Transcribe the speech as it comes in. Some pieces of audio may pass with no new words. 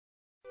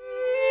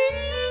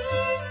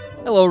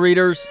Hello,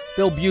 readers.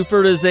 Bill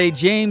Buford is a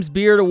James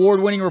Beard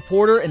Award-winning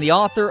reporter and the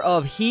author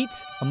of Heat,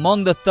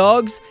 Among the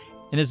Thugs,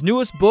 and his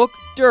newest book,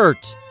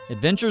 Dirt,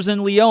 Adventures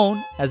in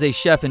Lyon as a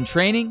chef in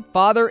training,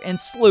 father, and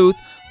sleuth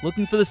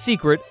looking for the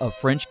secret of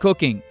French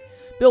cooking.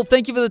 Bill,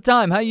 thank you for the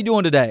time. How are you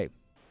doing today?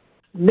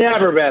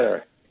 Never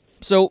better.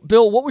 So,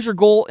 Bill, what was your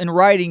goal in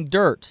writing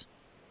Dirt?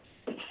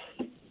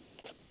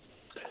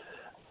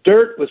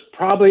 Dirt was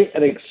probably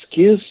an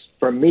excuse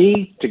for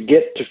me to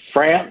get to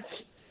France,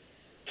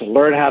 to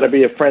learn how to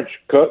be a French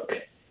cook,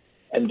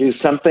 and do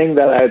something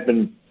that I'd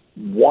been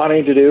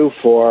wanting to do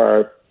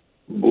for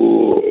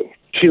 2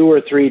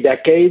 or 3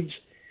 decades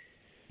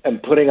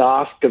and putting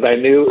off because I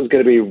knew it was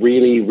going to be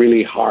really,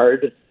 really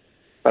hard,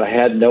 but I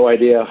had no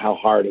idea how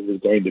hard it was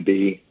going to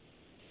be,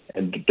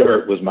 and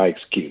Dirt was my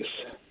excuse.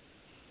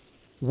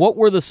 What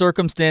were the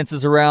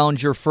circumstances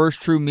around your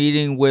first true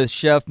meeting with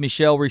Chef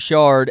Michel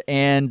Richard,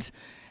 and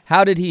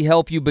how did he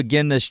help you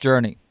begin this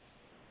journey?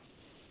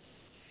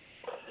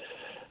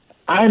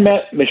 I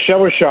met Michel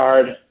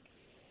Richard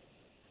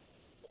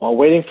while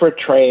waiting for a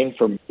train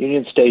from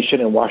Union Station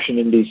in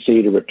Washington,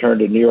 D.C. to return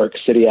to New York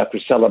City after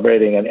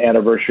celebrating an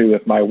anniversary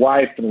with my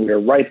wife, and we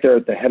were right there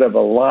at the head of a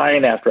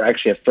line after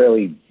actually a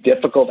fairly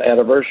difficult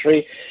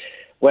anniversary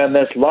when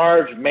this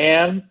large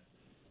man,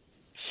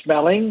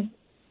 smelling,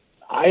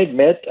 I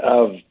admit,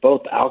 of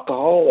both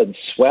alcohol and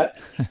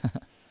sweat,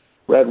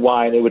 red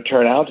wine it would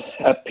turn out,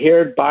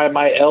 appeared by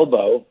my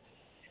elbow,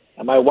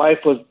 and my wife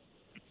was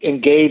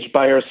engaged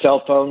by her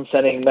cell phone,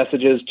 sending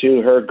messages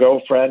to her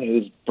girlfriend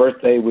whose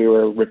birthday we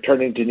were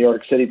returning to New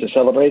York City to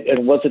celebrate,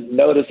 and wasn't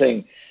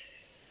noticing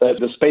that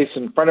the space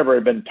in front of her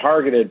had been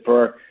targeted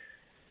for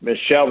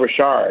Michel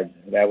Richard,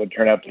 that would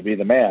turn out to be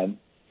the man,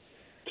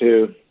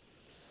 to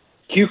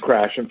Q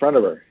crash in front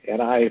of her.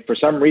 And I, for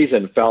some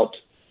reason, felt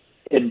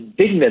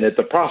indignant at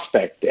the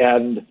prospect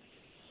and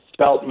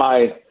felt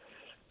my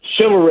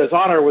chivalrous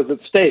honor was at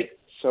stake.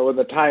 So when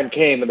the time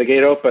came and the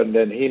gate opened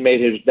and he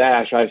made his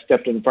dash, I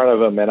stepped in front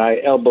of him and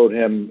I elbowed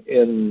him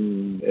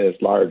in his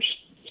large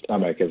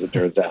stomach, as it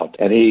turns out.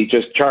 And he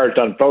just charged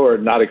on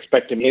forward, not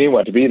expecting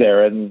anyone to be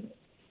there. And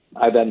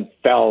I then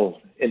fell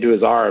into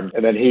his arms.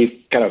 And then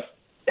he kind of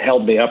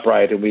held me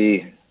upright and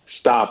we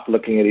stopped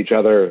looking at each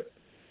other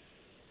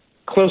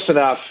close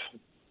enough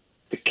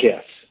to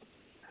kiss.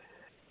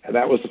 And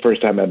that was the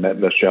first time I met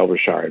Michel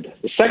Richard.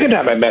 The second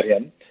time I met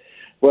him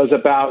was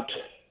about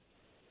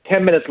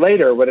 10 minutes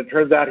later, when it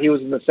turns out he was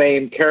in the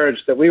same carriage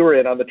that we were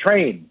in on the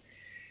train.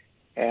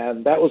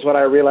 And that was when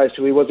I realized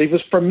who he was. He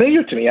was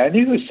familiar to me. I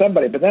knew he was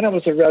somebody, but then I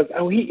realized,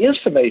 oh, he is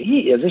familiar.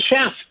 He is a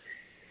chef.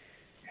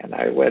 And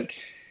I went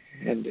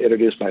and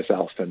introduced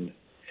myself, and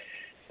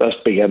thus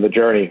began the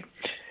journey.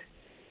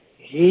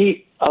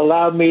 He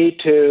allowed me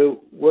to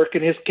work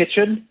in his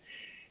kitchen,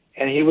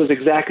 and he was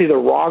exactly the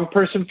wrong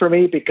person for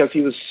me because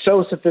he was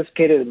so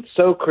sophisticated and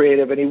so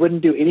creative, and he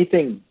wouldn't do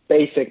anything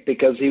basic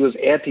because he was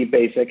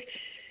anti-basic.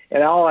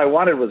 And all I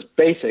wanted was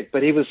basic,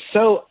 but he was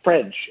so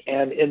French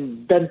and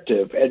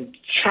inventive and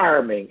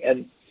charming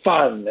and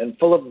fun and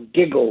full of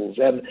giggles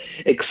and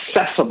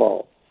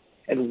accessible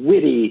and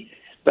witty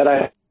that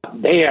I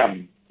thought,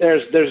 damn,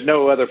 there's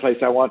no other place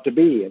I want to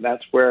be. And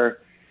that's where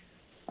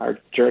our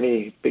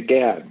journey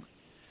began.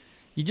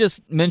 You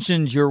just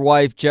mentioned your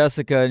wife,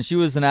 Jessica, and she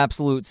was an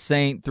absolute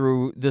saint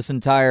through this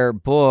entire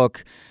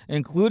book,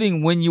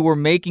 including when you were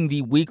making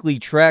the weekly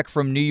trek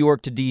from New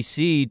York to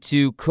D.C.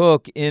 to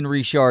cook in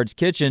Richard's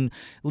kitchen,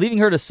 leaving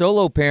her to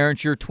solo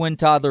parent your twin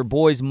toddler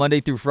boys Monday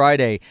through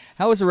Friday.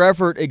 How was her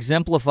effort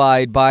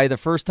exemplified by the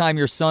first time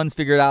your sons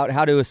figured out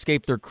how to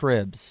escape their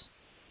cribs?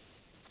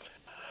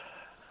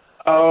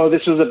 Oh,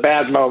 this was a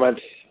bad moment.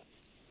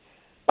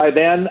 By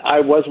then,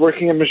 I was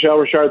working in Michel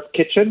Richard's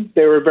kitchen.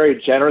 They were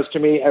very generous to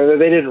me.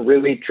 They didn't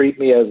really treat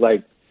me as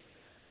like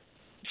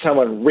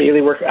someone really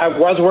working. I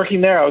was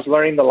working there. I was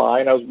learning the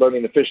line. I was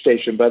learning the fish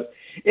station. But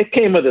it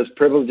came with its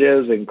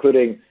privileges,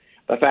 including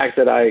the fact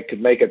that I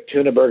could make a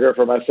tuna burger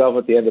for myself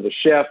at the end of the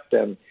shift.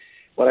 And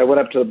when I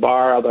went up to the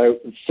bar, I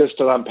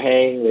insisted on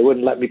paying. They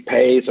wouldn't let me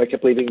pay, so I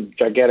kept leaving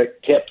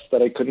gigantic tips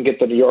that I couldn't get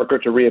the New Yorker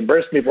to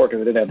reimburse me for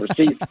because I didn't have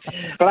receipts.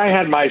 But I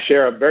had my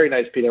share of very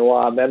nice Pinot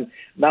Noir. And then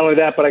not only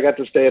that, but I got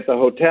to stay at the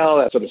hotel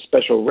at sort of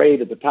special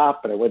rate at the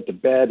top, and I went to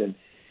bed and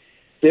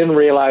didn't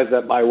realize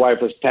that my wife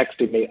was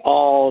texting me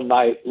all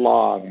night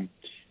long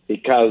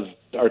because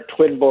our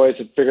twin boys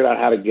had figured out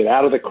how to get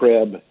out of the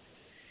crib.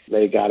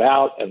 They got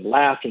out and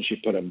laughed, and she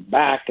put them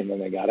back, and then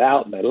they got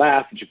out, and they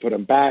laughed, and she put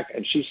them back.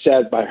 And she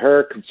said by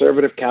her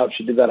conservative count,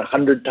 she did that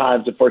 100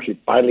 times before she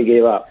finally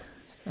gave up.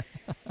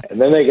 And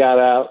then they got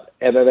out,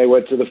 and then they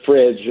went to the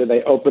fridge, and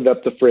they opened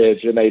up the fridge,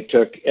 and they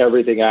took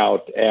everything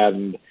out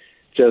and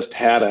just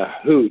had a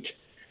hoot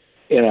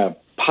in a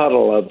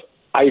puddle of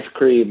ice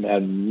cream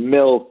and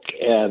milk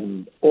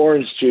and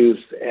orange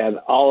juice and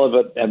all of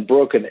it, and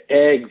broken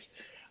eggs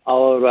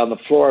all over on the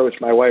floor,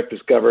 which my wife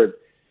discovered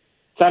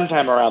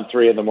sometime around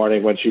 3 a.m.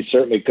 when she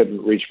certainly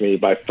couldn't reach me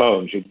by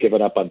phone. She'd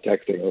given up on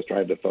texting and was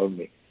trying to phone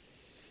me.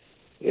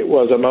 It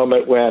was a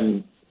moment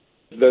when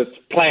this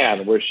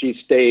plan where she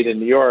stayed in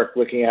New York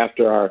looking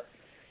after our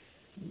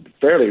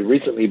fairly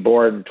recently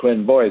born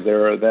twin boys. There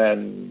were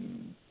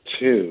then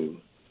two.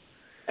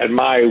 And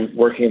my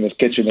working in this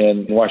kitchen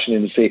in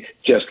Washington, D.C.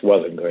 just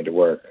wasn't going to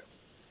work.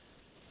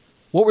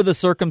 What were the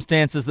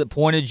circumstances that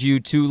pointed you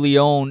to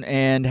Lyon,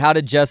 and how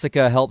did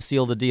Jessica help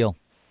seal the deal?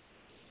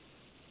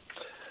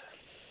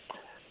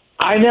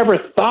 I never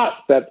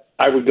thought that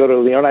I would go to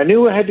Lyon. I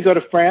knew I had to go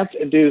to France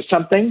and do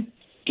something,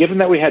 given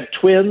that we had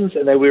twins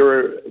and that we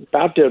were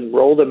about to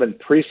enroll them in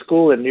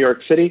preschool in New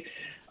York City.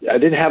 I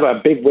didn't have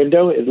a big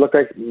window. It looked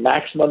like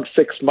maximum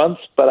 6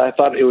 months, but I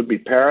thought it would be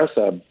Paris,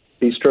 a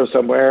bistro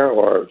somewhere,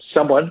 or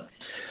someone.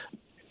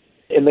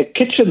 In the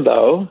kitchen,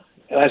 though,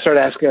 and I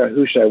started asking her,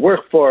 who should I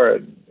work for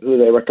and who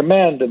they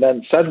recommend, and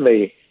then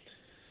suddenly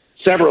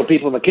several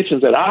people in the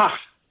kitchen said,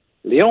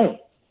 Lyon,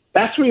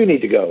 that's where you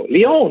need to go.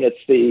 Lyon, it's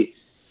the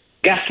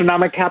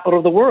gastronomic capital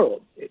of the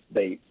world.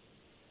 They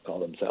call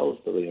themselves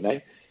the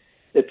Lyonnais.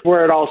 It's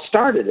where it all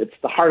started. It's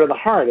the heart of the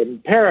heart. In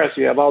Paris,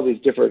 you have all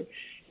these different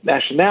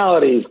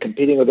nationalities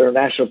competing with their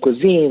national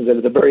cuisines, and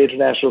it's a very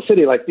international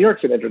city, like New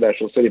York's an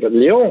international city, but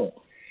Lyon,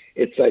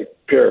 it's like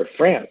pure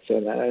France.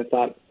 And I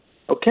thought,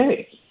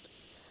 okay.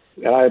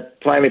 And I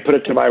finally put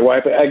it to my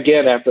wife,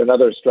 again, after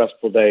another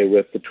stressful day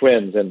with the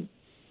twins, and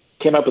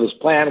came up with this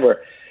plan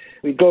where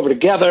we'd go over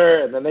together,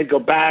 and then they'd go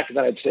back, and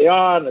then I'd stay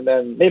on, and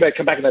then maybe I'd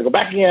come back and I'd go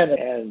back again.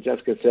 And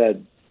Jessica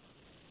said,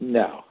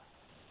 no,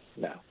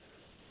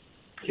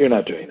 you're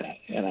not doing that.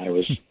 And I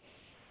was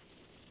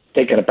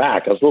taken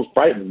aback. I was a little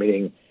frightened,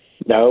 meaning,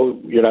 no,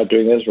 you're not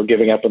doing this. We're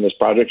giving up on this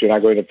project. You're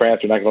not going to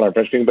France. You're not going to learn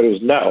French cooking. But it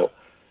was, no,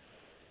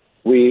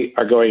 we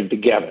are going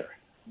together.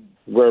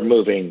 We're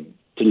moving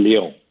to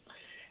Lyon.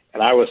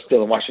 And I was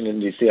still in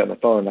Washington, D.C. on the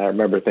phone, and I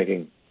remember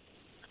thinking,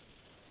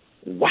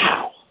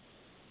 wow,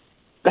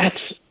 that's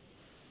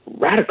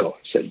radical.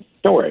 I said,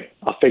 don't worry,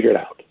 I'll figure it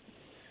out.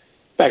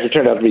 In fact, it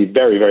turned out to be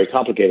very, very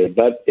complicated,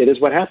 but it is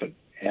what happened.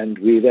 And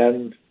we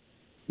then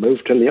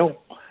moved to Lyon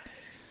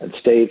and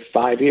stayed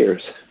 5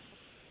 years.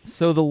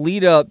 So the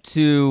lead up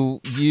to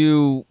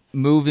you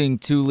moving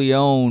to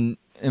Lyon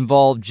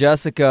involved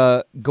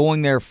Jessica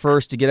going there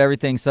first to get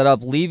everything set up,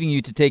 leaving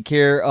you to take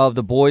care of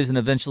the boys, and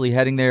eventually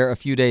heading there a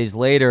few days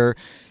later.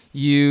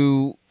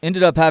 You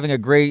ended up having a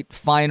great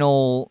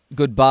final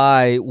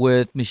goodbye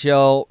with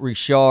Michel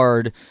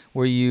Richard,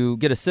 where you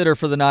get a sitter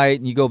for the night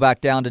and you go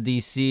back down to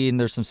D.C., and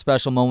there's some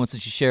special moments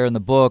that you share in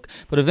the book.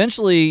 But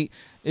eventually,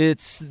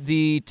 it's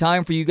the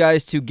time for you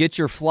guys to get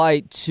your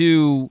flight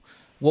to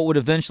what would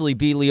eventually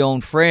be Lyon,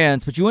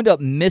 France, but you end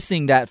up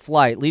missing that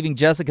flight, leaving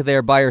Jessica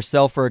there by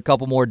herself for a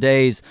couple more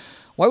days.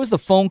 Why was the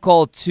phone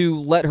call to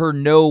let her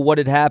know what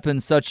had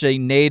happened such a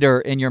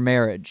nadir in your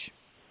marriage?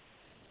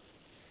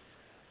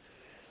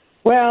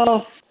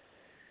 Well,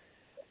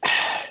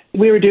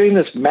 we were doing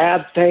this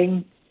mad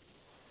thing.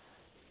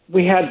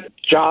 We had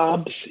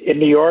jobs in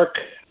New York.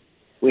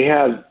 We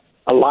had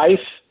a life.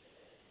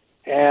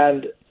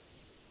 And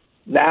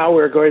now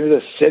we're going to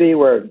this city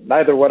where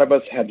neither one of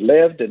us had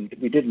lived, and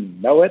we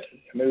didn't know it.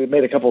 I mean, we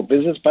made a couple of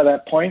visits by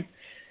that point.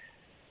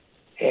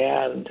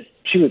 And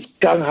she was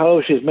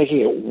gung-ho. She was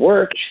making it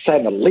work. She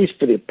signed a lease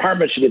for the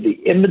apartment. She did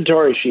the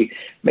inventory. She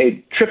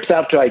made trips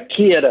out to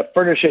IKEA to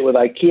furnish it with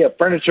IKEA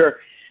furniture,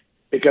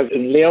 because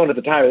in Lyon at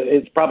the time,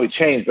 it's probably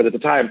changed, but at the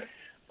time,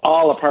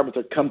 all apartments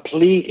are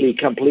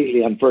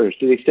completely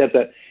unfurnished, to the extent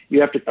that you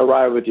have to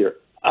arrive with your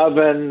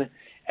oven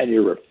and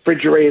your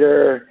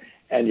refrigerator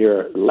and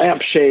your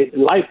lampshade,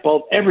 light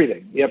bulb,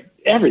 everything. You have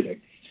everything.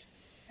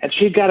 And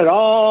she got it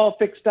all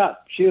fixed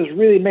up. She was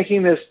really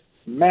making this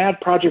mad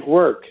project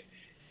work.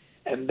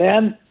 And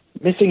then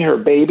missing her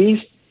babies,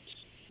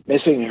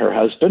 missing her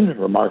husband,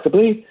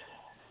 remarkably,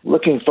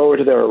 looking forward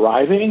to their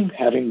arriving,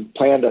 having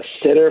planned a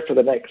sitter for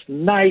the next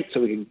night so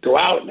we can go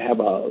out and have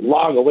a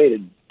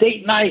long-awaited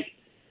date night.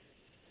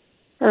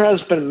 Her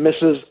husband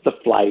misses the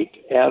flight,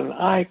 and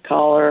I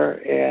call her,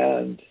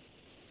 and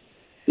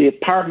the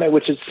apartment,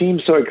 which had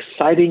seemed so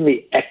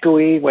excitingly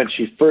echoey when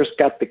she first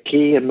got the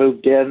key and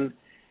moved in,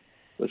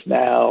 was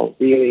now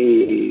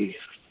really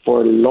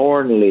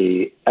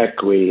forlornly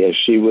echoey, as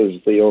she was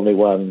the only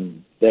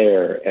one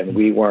there, and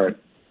we weren't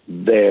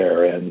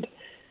there. And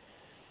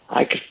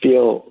I could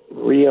feel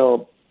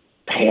real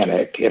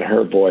panic in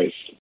her voice.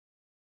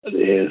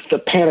 It's the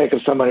panic of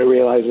someone who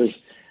realizes,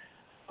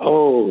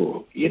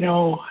 oh,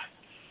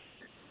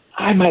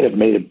 I might have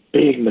made a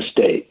big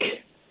mistake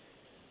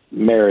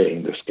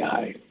marrying this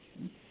guy.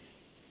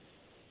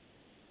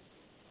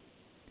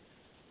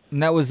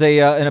 And that was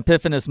an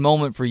epiphanous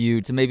moment for you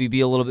to maybe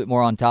be a little bit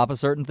more on top of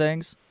certain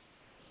things?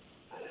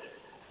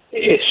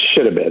 It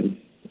should have been.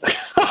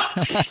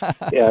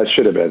 Yeah, it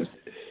should have been.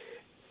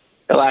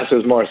 Alas, it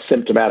was more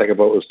symptomatic of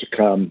what was to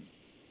come.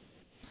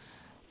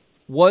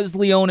 Was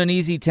Lyon an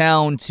easy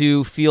town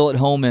to feel at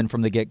home in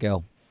from the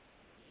get-go?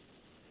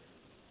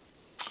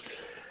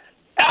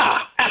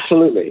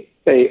 Absolutely.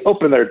 They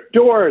opened their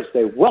doors.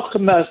 They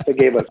welcomed us. They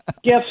gave us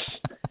gifts.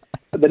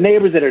 The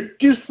neighbors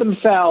introduced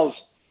themselves.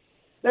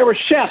 There were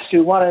chefs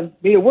who wanted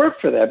me to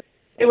work for them.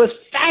 It was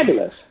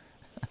fabulous.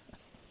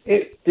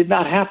 It did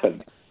not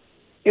happen.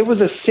 It was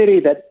a city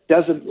that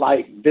doesn't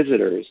like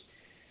visitors.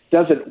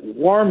 doesn't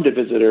warm to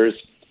visitors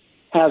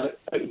has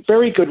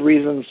very good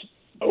reasons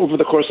over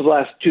the course of the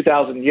last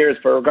 2,000 years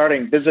for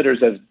regarding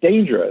visitors as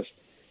dangerous.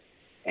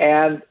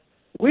 And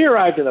we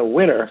arrived in the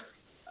winter.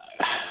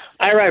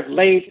 I arrived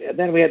late, and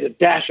then we had to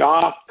dash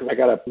off because I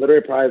got a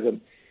literary prize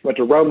and went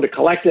to Rome to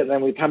collect it. And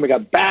then by the time we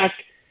got back,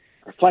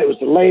 our flight was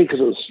delayed because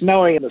it was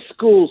snowing and the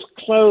schools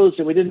closed,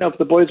 and we didn't know if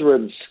the boys were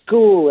in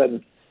school.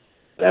 And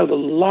that was the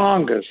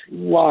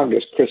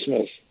longest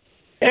Christmas.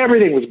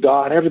 Everything was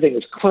gone. Everything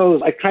was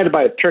closed. I tried to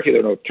buy a turkey.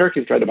 There were no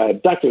turkeys. Tried to buy a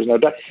duck. There was no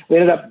duck. We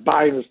ended up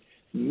buying this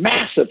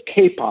massive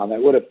capon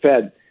that would have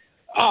fed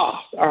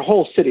our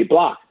whole city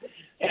block.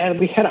 And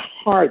we had a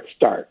hard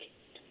start.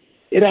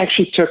 It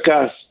actually took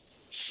us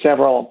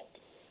several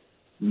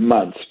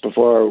months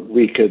before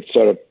we could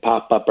sort of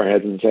pop up our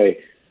heads and say,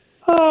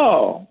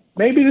 oh,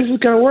 maybe this is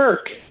going to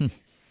work.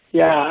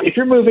 Yeah, if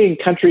you're moving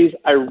countries,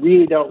 I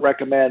really don't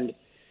recommend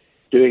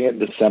doing it in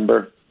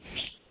December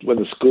when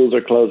the schools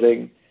are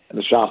closing and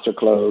the shops are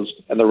closed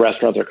and the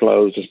restaurants are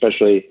closed,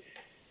 especially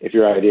if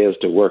your idea is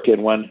to work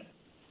in one.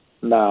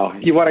 No,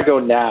 you want to go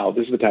now.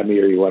 This is the time of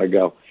year you want to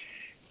go.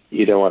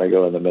 You don't want to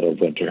go in the middle of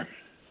winter.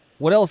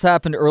 What else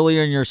happened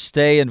earlier in your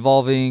stay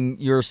involving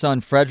your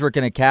son Frederick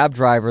and a cab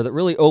driver that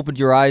really opened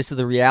your eyes to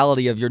the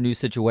reality of your new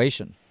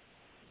situation?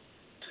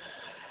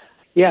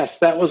 Yes,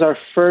 that was our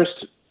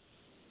first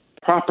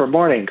proper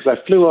morning because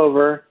I flew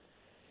over.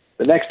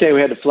 The next day we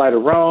had to fly to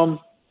Rome.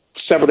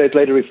 Several days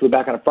later we flew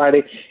back on a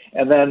Friday,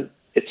 and then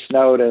it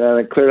snowed, and then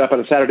it cleared up on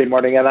a Saturday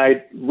morning, and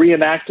I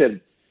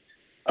reenacted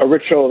a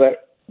ritual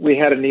that we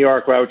had in New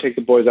York where I would take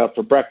the boys out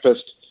for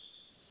breakfast,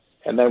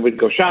 and then we'd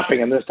go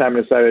shopping, and this time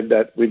I decided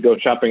that we'd go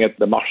shopping at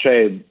the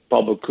Marché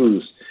Paul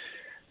Bocuse,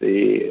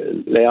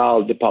 the Les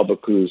Halles de Paul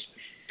Bocuse.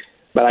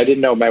 But I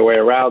didn't know my way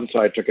around, so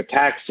I took a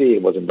taxi.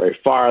 It wasn't very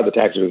far. The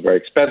taxi was very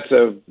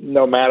expensive.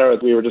 No matter,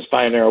 we were just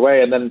finding our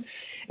way. And then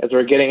as we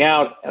were getting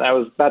out, and I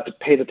was about to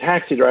pay the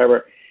taxi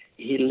driver,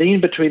 he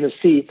leaned between the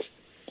seats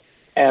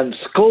and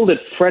scolded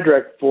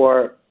Frederick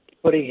for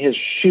putting his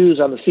shoes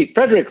on the seat.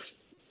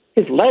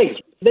 His legs,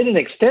 they didn't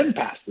extend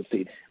past the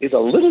seat. He's a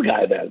little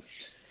guy then.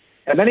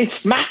 And then he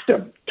smacked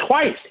him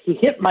twice. He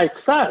hit my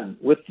son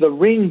with the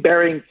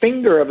ring-bearing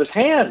finger of his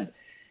hand.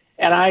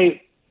 And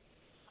I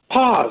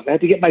paused. I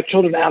had to get my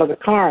children out of the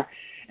car.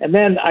 And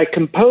then I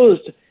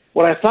composed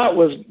what I thought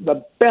was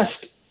the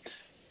best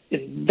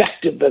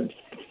invective and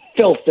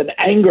filth and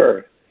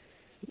anger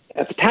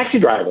at the taxi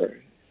driver,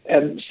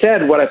 and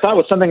said what I thought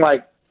was something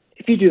like,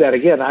 if you do that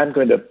again, I'm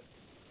going to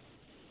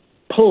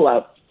pull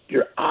out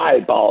your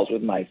eyeballs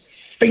with my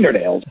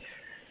fingernails,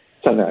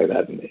 something like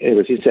that. And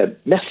he said,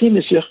 merci,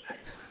 monsieur.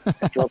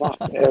 I drove off.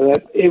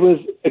 And it was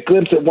a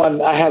glimpse at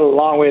one. I had a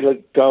long way to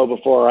go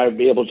before I'd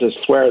be able to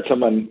swear at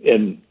someone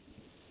in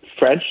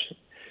French.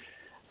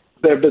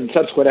 There have been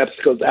subsequent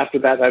episodes after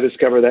that, and I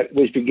discovered that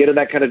if you get in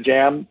that kind of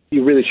jam,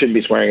 you really shouldn't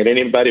be swearing at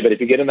anybody, but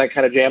if you get in that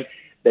kind of jam,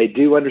 they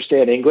do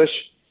understand English,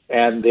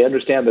 and they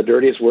understand the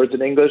dirtiest words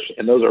in English,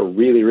 and those are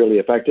really, really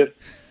effective.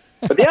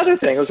 But the other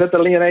thing was that the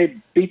Lyonnais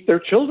beat their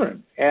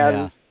children,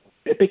 and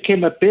it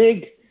became a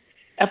big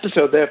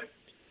episode.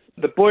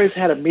 The boys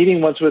had a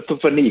meeting once with the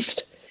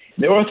orthophoniste.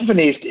 The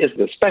orthophoniste is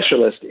the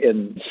specialist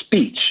in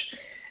speech,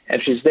 and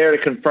she's there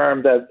to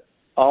confirm that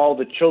all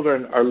the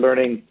children are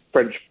learning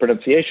French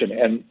pronunciation.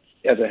 And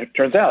as it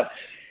turns out,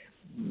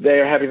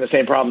 they're having the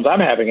same problems I'm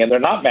having, and they're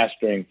not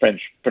mastering French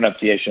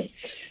pronunciation.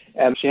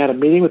 And she had a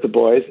meeting with the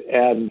boys,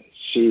 and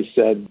she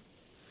said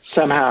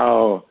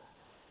somehow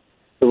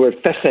the word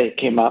fessé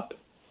came up,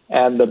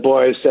 and the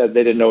boys said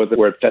they didn't know what the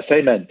word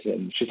fessé meant,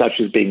 and she thought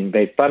she was being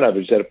made fun of.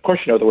 And she said, of course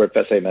you know what the word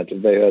fessé meant.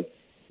 And they said,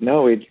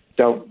 no, we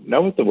don't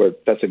know what the word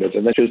fessé means.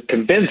 And then she was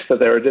convinced that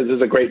this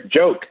is a great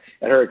joke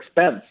at her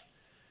expense.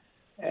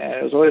 And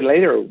it was only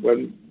later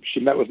when she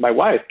met with my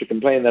wife to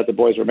complain that the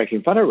boys were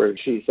making fun of her.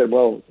 She said,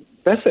 well,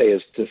 fessé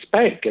is to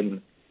spank,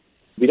 and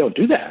we don't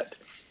do that.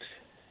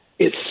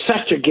 It's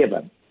such a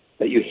given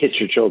that you hit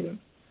your children.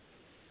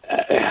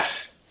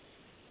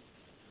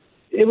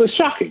 It was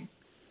shocking.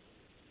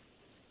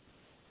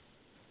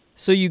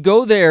 So you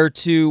go there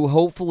to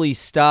hopefully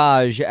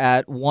stage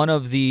at one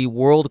of the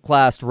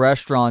world-class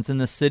restaurants in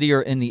the city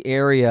or in the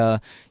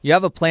area. You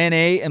have a plan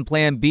A and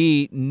plan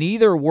B.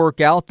 Neither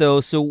work out, though.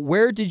 So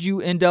where did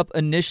you end up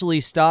initially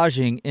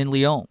staging in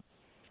Lyon?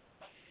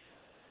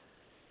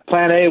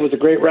 Plan A was a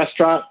great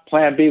restaurant.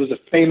 Plan B was a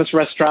famous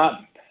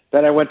restaurant.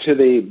 Then I went to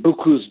the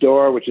Bocuse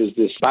d'Or, which is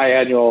this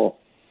biannual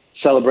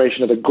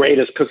celebration of the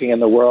greatest cooking in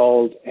the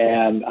world.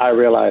 And I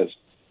realized,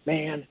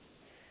 man,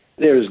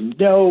 there's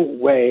no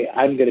way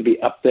I'm going to be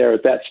up there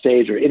at that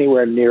stage or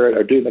anywhere near it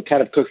or doing the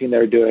kind of cooking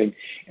they're doing.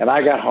 And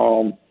I got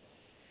home,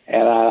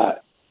 and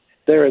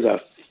there is a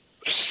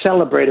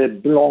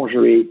celebrated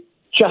boulangerie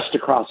just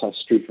across the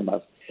street from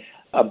us,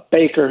 a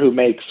baker who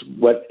makes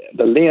what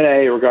the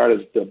Lyonnais regard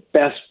as the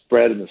best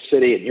bread in the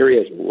city. And here he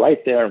is right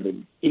there, and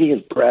we're eating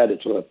his bread.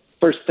 It's the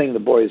first thing the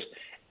boys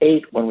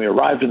ate when we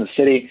arrived in the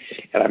city.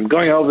 And I'm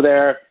going over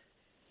there,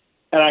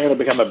 and I'm going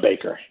to become a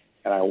baker.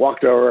 And I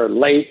walked over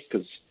late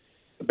because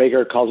the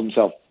baker calls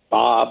himself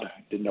Bob.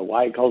 Didn't know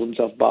why he calls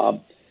himself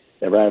Bob.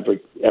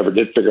 Ever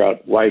did figure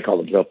out why he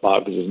called himself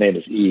Bob, because his name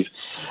is Eve.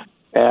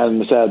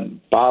 And said,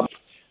 Bob,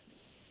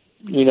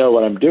 you know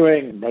what I'm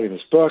doing. I'm writing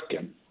this book,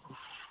 and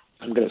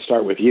I'm going to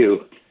start with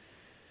you,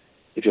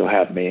 if you'll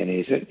have me. And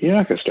he said, you're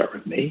not going to start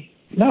with me.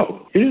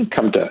 No, you didn't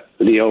come to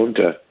Lyon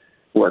to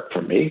work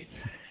for me.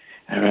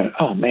 And I went,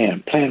 oh,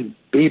 man, plan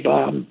B,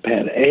 Bob,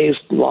 plan A is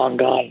long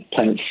gone,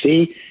 plan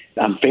C,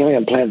 I'm failing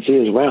on plan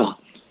C as well.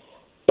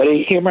 But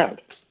he came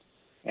around,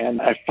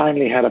 and I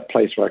finally had a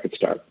place where I could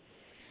start.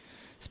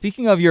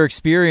 Speaking of your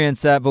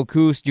experience at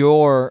Bocuse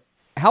d'Or,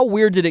 how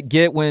weird did it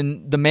get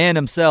when the man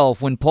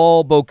himself, when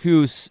Paul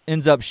Bocuse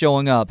ends up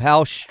showing up?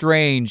 How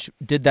strange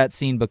did that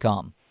scene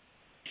become?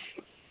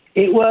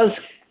 It was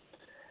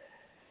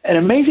an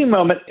amazing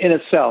moment in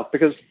itself,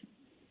 because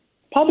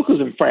Paul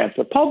Bocuse in France,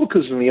 but Paul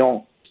Bocuse in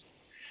Lyon,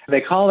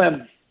 they call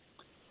him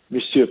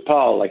Monsieur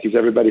Paul, like he's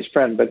everybody's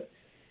friend, but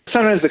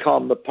sometimes they call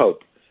him the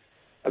Pope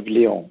of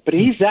Lyon. But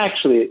he's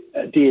actually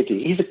a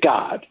deity. He's a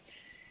god.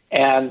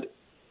 And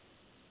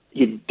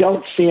you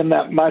don't see him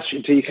that much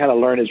until you kind of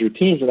learn his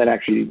routines, and then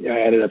actually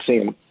I ended up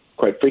seeing him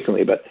quite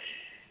frequently. But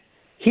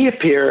he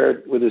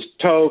appeared with his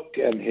toque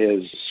and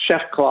his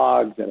chef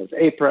clogs and his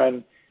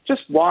apron,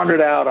 just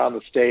wandered out on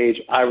the stage.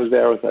 I was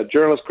there with a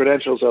journalist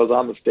credentials, so I was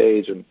on the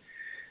stage, and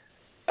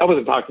I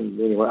wasn't talking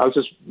to anyone. I was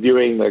just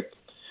viewing the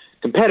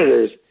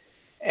competitors.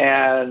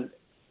 And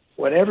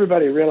when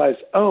everybody realized,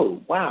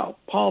 oh, wow,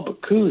 Paul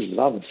Bocuse is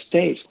on the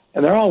stage,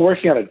 and they're all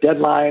working on a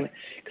deadline,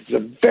 because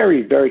it's a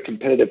very, very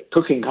competitive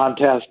cooking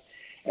contest,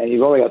 and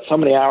you've only got so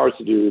many hours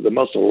to do the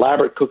most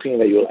elaborate cooking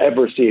that you'll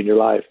ever see in your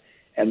life.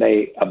 And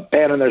they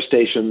abandoned their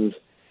stations,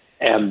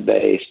 and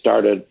they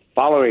started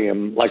following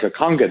him like a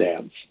conga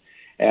dance.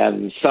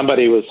 And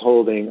somebody was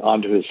holding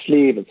onto his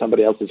sleeve, and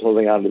somebody else was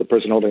holding onto the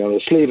person holding onto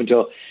the sleeve,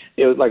 until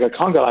it was like a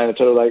conga line. It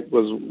sort of like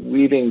was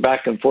weaving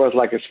back and forth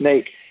like a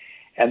snake.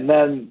 And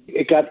then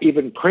it got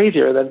even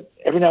crazier. Then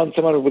every now and then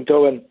someone would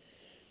go and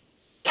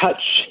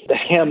touch the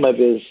hem of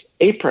his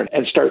apron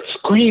and start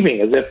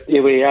screaming as if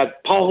he had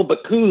Paul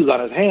Bocuse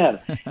on his hand.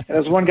 And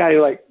there was one guy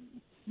who like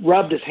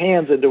rubbed his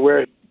hands into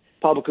where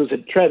Paul Bocuse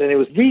had tread, and it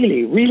was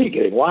really, really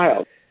getting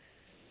wild,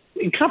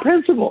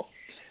 incomprehensible.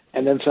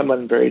 And then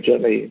someone very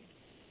gently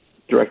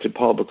directed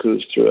Paul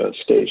Bocuse through a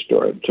stage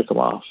door and took him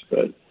off.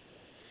 But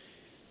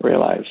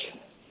realized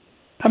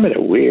I'm in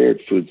a weird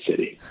food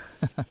city.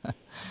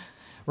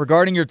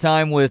 Regarding your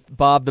time with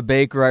Bob the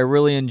Baker, I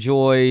really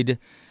enjoyed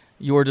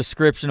your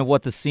description of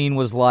what the scene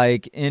was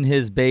like in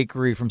his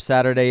bakery from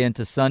Saturday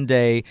into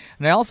Sunday.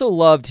 And I also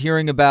loved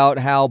hearing about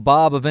how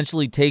Bob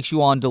eventually takes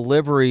you on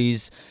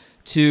deliveries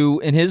to,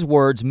 in his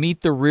words,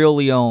 meet the real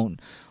Lyon.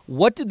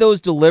 What did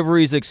those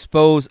deliveries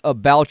expose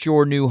about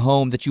your new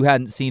home that you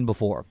hadn't seen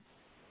before?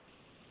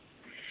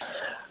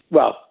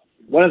 Well,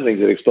 one of the things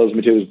it exposed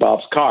me to was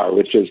Bob's car,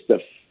 which is the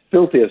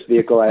filthiest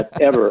vehicle I've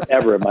ever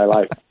in my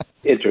life.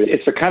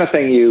 It's the kind of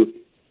thing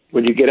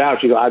when you get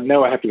out, you go, I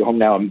know I have to go home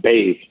now and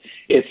bathe.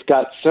 It's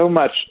got so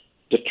much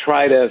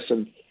detritus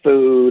and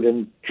food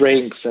and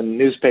drinks and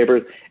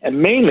newspapers,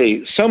 and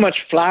mainly so much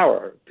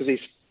flour, because he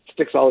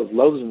sticks all his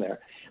loaves in there,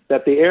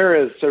 that the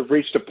air has sort of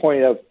reached a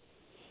point of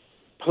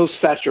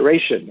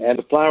post-saturation, and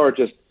the flour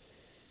just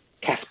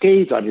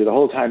cascades on you the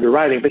whole time you're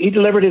riding. But he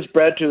delivered his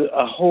bread to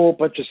a whole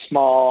bunch of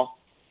small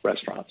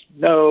restaurants,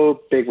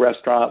 no big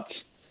restaurants.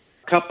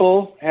 A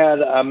couple had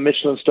a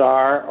Michelin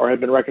star or had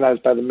been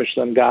recognized by the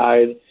Michelin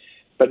Guide,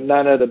 but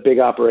none of the big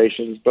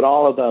operations, but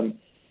all of them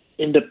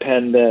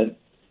independent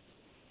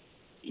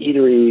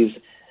eateries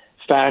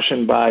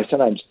fashioned by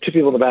sometimes two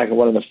people in the back and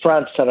one in the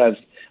front, sometimes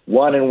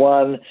one and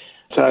one,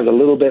 sometimes a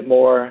little bit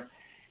more.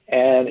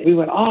 And we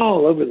went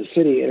all over the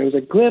city, and it was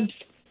a glimpse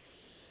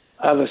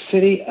of a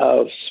city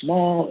of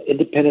small,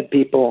 independent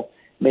people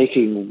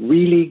making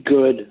really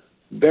good,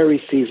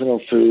 very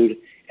seasonal food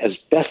as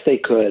best they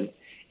could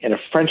in a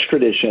French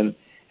tradition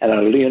and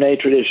a Lyonnais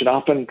tradition,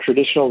 often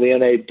traditional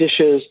Lyonnais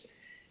dishes.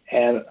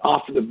 And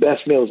often the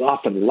best meal is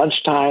often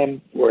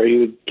lunchtime, where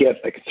you would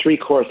get like a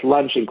 3-course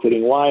lunch,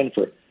 including wine,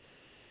 for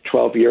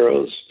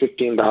 €12,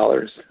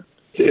 $15.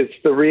 It's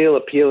the real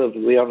appeal of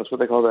Lyon. It's what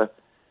they call the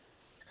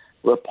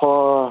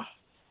rapport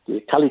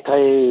de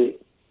qualité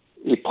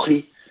et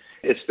prix.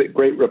 It's the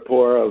great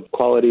rapport of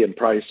quality and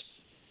price.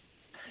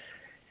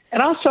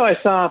 And also I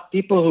saw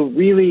people who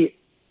really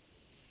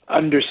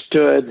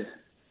understood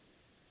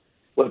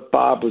what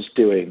Bob was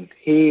doing.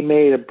 He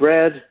made a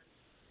bread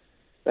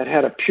that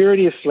had a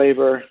purity of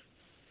flavor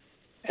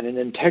and an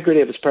integrity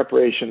of its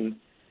preparation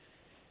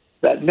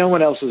that no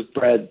one else's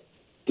bread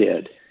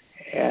did.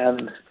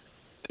 And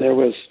there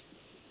was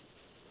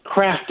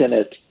craft in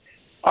it,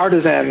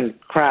 artisan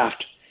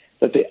craft,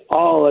 that they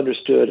all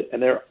understood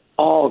and they're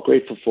all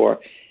grateful for.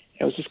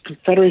 It was this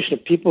confederation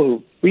of people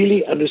who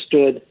really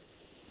understood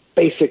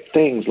basic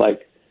things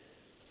like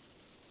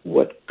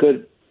what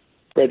good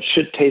bread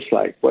should taste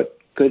like, what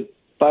good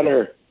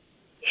butter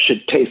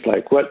should taste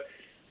like, what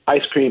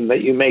ice cream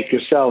that you make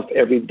yourself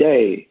every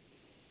day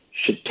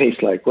should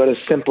taste like, what a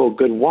simple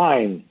good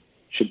wine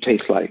should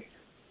taste like.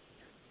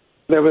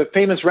 There were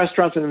famous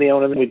restaurants in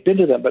Lyon, and we'd been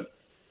to them, but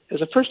it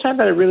was the first time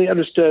that I really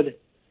understood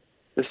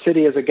the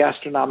city as a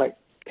gastronomic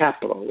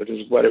capital, which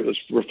is what it was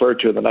referred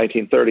to in the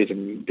 1930s,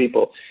 and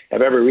people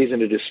have every reason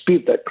to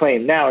dispute that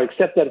claim now,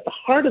 except that at the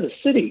heart of the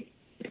city,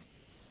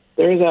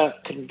 there is a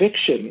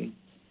conviction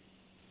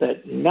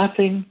that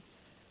nothing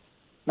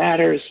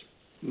matters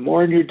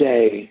more in your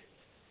day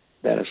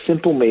than a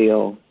simple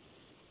meal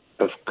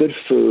of good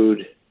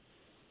food,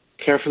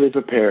 carefully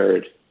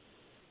prepared,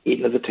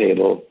 eaten at the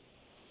table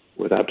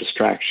without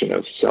distraction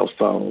of cell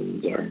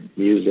phones or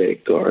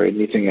music or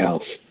anything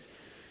else,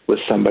 with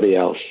somebody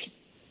else.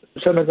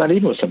 Sometimes not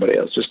even with somebody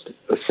else, just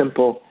a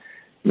simple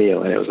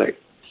meal. And it was like,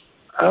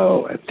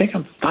 oh, I think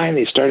I'm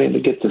finally starting to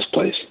get this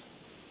place.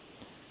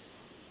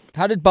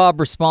 How did Bob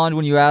respond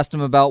when you asked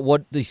him about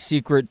what the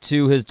secret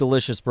to his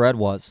delicious bread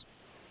was?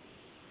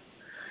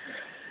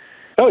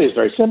 Oh, it's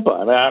very simple.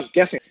 I mean, I'm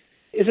guessing,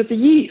 is it the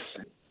yeast?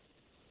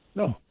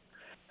 No.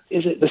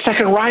 Is it the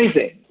second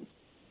rising?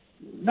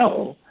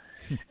 No.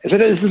 Is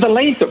it the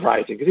length of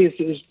rising? Because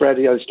his bread,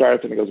 he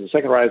starts and it goes the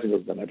second rising,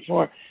 goes the night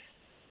before.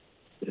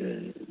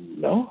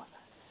 No.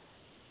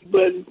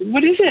 But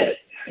what is it?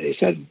 He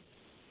said,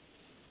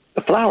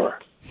 the flour.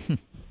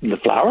 The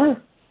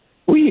flour?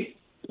 Oui.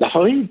 La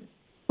farine?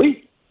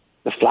 Oui.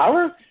 The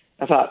flour?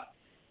 I thought,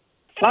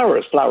 flour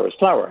is flour is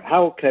flour.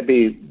 How can it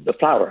be the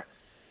flour?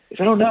 He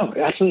said, oh, no,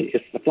 actually,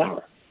 it's the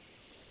flour.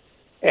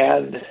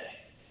 And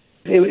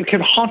it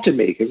kind of haunted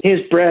me because his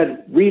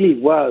bread really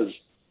was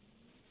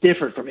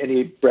different from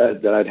any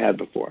bread that I'd had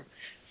before.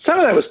 Some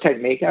of that was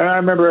technique. I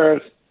remember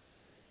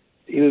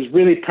he was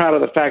really proud of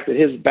the fact that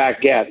his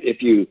baguette,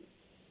 if you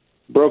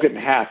broke it in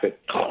half, it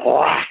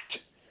cracked.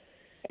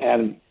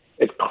 And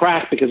it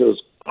cracked because it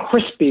was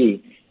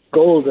crispy,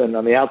 golden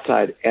on the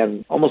outside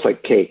and almost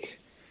like cake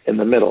in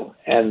the middle.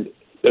 And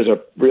there's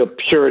a real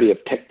purity of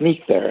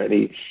technique there. And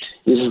he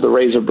uses the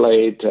razor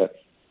blade to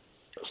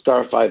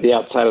starify the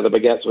outside of the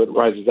baguette so it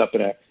rises up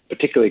in a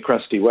particularly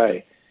crusty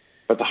way.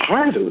 But the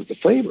heart of it was the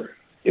flavor.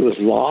 It was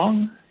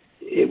long.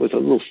 It was a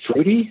little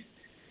fruity.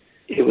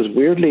 It was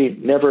weirdly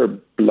never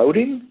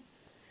bloating.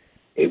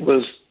 It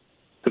was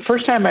the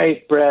first time I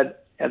ate bread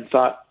and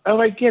thought, oh,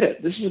 I get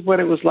it. This is what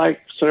it was like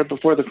sort of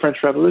before the French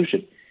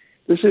Revolution.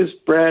 This is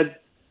bread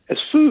as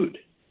food.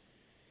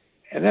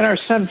 And then our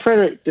son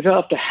Frederick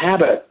developed a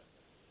habit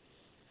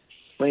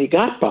when he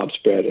got Bob's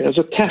bread. And it was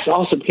a test,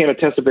 also became a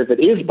test of if it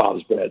is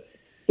Bob's bread.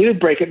 He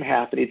would break it in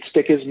half and he'd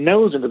stick his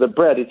nose into the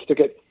bread. He'd stick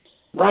it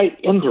right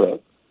into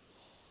it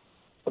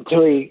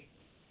until he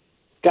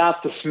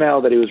got the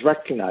smell that he was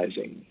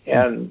recognizing.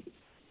 And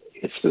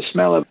it's the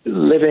smell of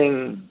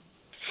living,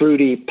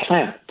 fruity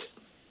plant.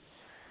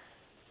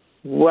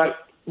 What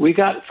we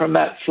got from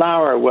that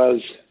flour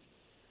was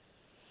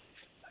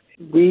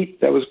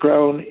wheat that was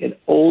grown in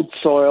old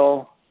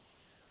soil,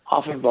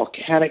 often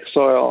volcanic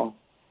soil,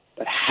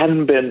 that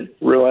hadn't been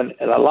ruined.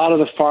 And a lot of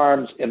the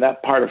farms in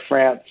that part of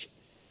France,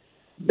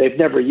 they've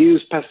never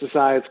used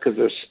pesticides because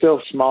they're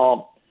still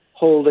small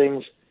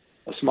holdings,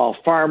 small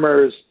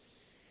farmers.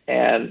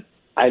 And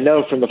I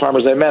know from the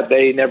farmers I met,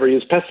 they never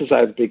used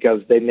pesticides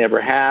because they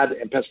never had,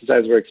 and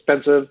pesticides were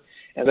expensive,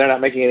 and they're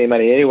not making any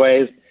money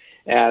anyways.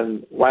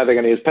 And why are they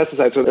going to use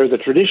pesticides? So there's a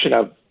tradition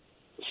of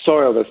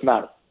soil that's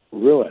not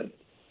ruined.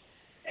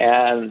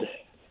 And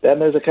then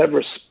there's a kind of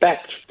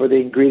respect for the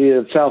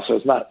ingredient itself. So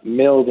it's not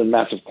milled in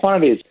massive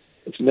quantities.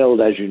 It's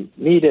milled as you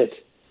need it.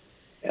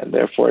 And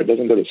therefore it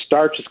doesn't go to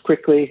starch as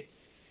quickly.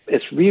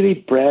 It's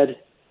really bread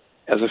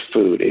as a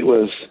food. It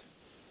was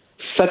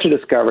such a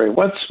discovery.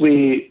 Once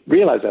we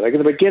realized that, like in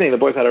the beginning, the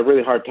boys had a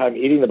really hard time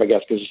eating the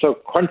baguettes because they're so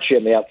crunchy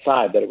on the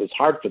outside that it was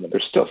hard for them.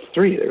 There's still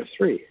three. There were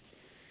three.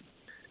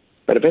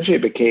 But eventually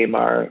it became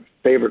our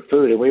favorite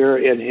food. And we were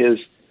in his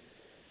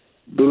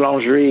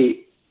boulangerie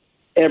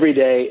every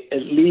day,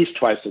 at least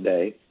twice a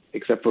day,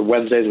 except for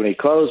Wednesdays when he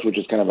closed, which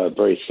is kind of a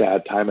very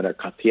sad time in our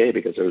quartier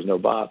because there was no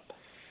Bob.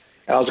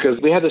 And also because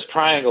we had this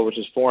triangle which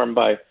is formed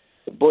by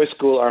the boys'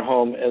 school, our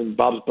home, and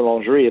Bob's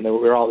boulangerie, and we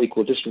were all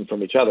equal distance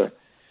from each other.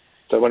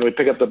 So when we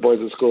pick up the boys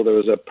at school, there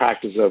was a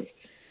practice of,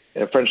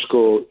 in a French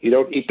school, you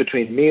don't eat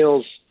between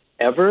meals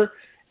ever,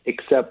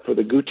 except for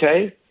the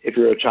goûter if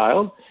you're a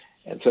child,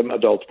 and some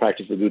adults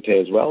practice the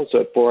goûter as well.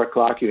 So at 4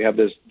 o'clock, you have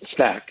this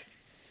snack,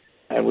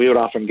 and we would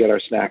often get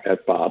our snack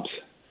at Bob's.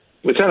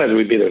 Sometimes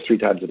we'd be there 3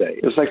 times a day.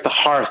 It was like the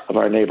hearth of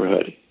our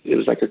neighborhood. It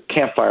was like a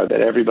campfire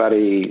that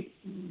everybody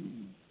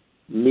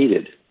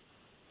needed.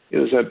 It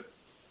was a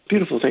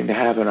beautiful thing to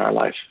have in our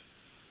life.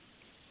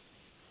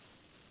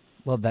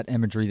 Love that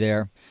imagery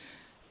there.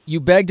 You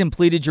begged and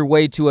pleaded your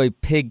way to a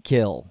pig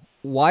kill.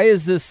 Why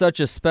is this such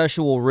a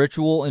special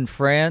ritual in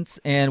France,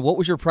 and what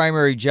was your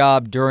primary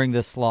job during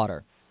this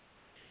slaughter?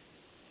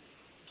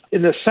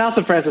 In the south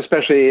of France,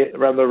 especially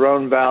around the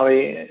Rhone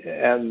Valley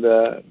and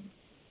the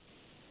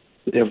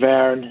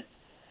Auvergne,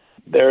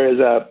 there is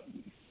a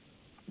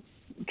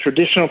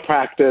traditional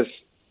practice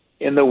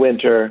in the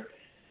winter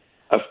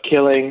of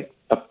killing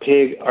a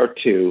pig or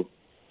two,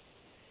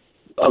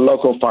 a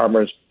local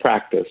farmer's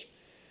practice.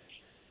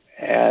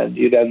 And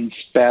you then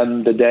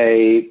spend the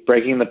day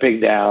breaking the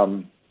pig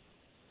down.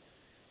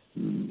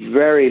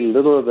 Very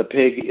little of the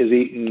pig is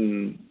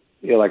eaten,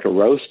 like a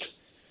roast.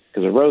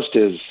 because a roast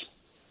is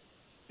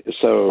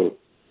so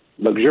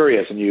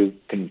luxurious, and you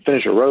can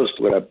finish a roast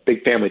with a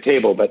big family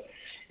table. But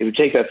if you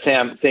take that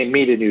same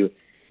meat and you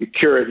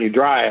cure it and you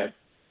dry it,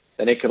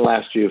 then it can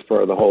last you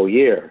for the whole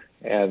year,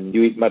 and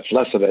you eat much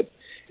less of it.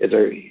 It's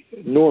an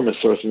enormous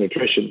source of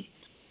nutrition.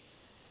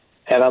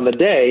 And on the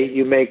day,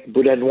 you make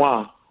boudin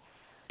noir,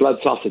 blood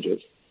sausages,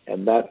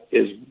 and that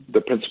is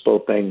the principal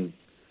thing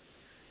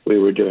we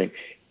were doing.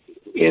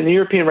 In the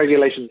European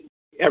regulations,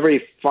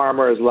 every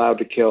farmer is allowed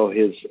to kill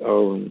his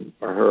own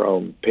or her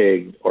own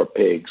pig or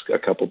pigs, a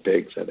couple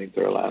pigs, I think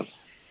they're allowed,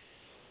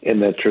 in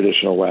the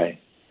traditional way.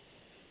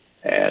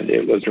 And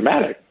it was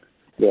dramatic.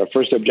 The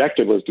first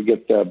objective was to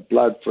get the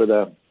blood for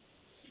the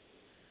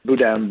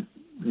boudin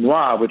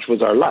noir, which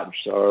was our lunch.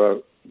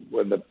 So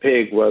when the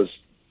pig was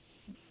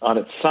on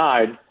its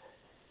side,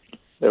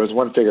 there was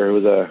one figure who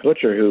was a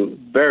butcher who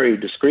very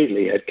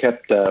discreetly had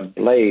kept a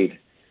blade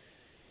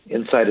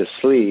inside his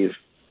sleeve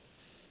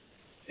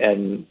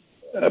and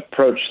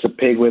approached the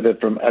pig with it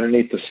from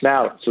underneath the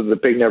snout so the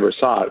pig never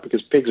saw it,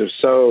 because pigs are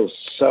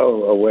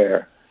so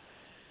aware,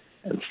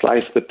 and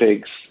sliced the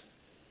pig's,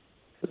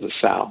 it was a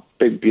sow,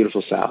 big,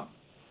 beautiful sow,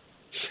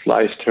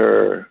 sliced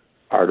her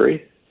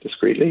artery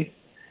discreetly.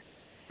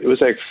 It was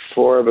like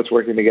four of us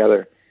working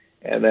together.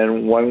 And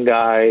then one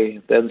guy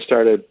then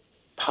started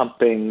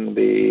pumping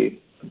the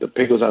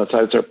pig was on its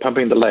side, started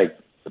pumping the leg,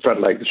 the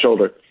front leg, the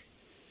shoulder,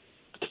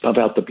 to pump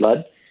out the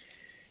blood.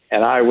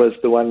 And I was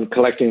the one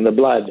collecting the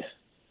blood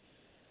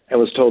and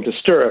was told to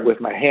stir it with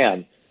my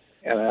hand.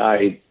 And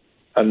I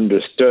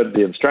understood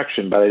the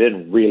instruction, but I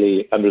didn't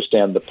really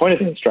understand the point of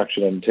the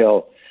instruction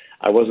until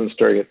I wasn't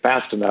stirring it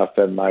fast enough,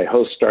 and my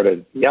host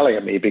started yelling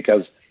at me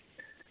because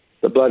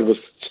the blood was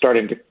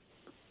starting to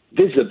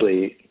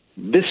visibly,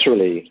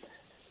 viscerally,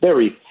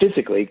 very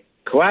physically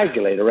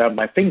coagulate around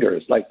my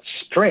fingers like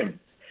string,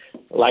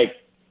 like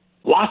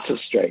lots of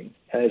string.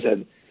 And I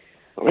said,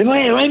 Remue,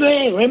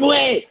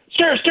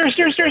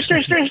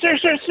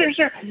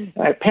 stir. And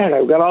I panicked.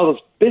 I've got all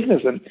this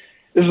business, and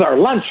this is our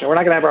lunch, and we're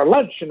not going to have our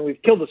lunch, and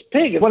we've killed this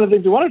pig. And one of the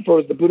things we wanted for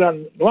was the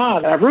boudin noir,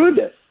 and I've ruined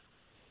it.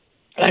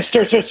 And I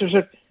stir.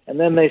 And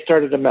then they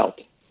started to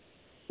melt.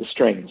 The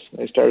strings,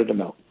 they started to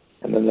melt.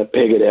 And then the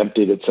pig had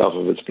emptied itself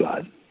of its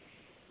blood.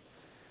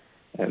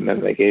 And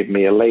then they gave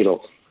me a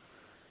ladle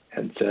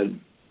and said,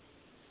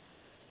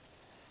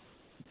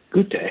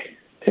 "Gute,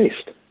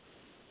 taste."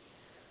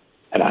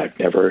 And I've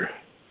never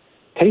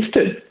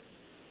tasted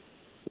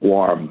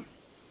warm,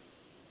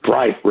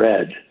 bright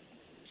red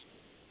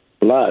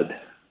blood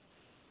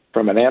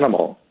from an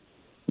animal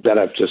that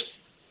I've just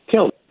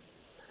killed.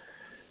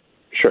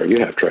 Sure, you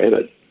have, Trey,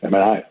 but I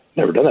mean, I've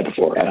never done that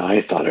before, and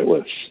I thought it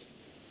was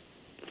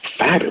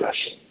fabulous.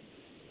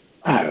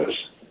 It was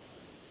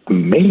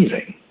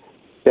amazing.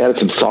 They added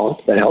some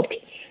salt that helped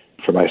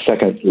for my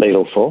second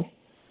ladleful,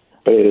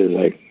 but it is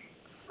like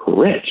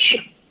rich,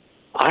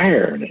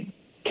 iron,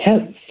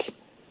 intense,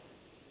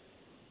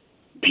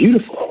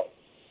 beautiful.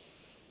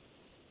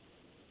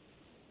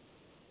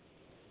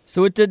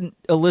 So it didn't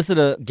elicit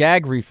a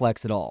gag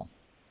reflex at all.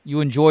 You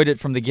enjoyed it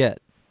from the get.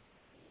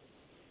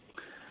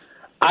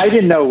 I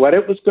didn't know what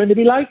it was going to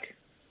be like.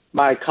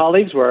 My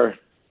colleagues were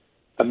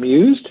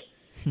amused.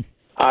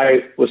 I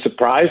was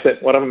surprised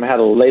that one of them had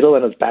a ladle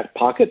in his back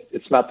pocket.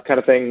 It's not the kind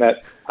of thing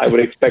that I would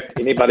expect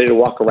anybody to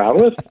walk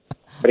around with,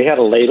 but he had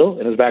a ladle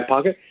in his back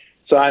pocket.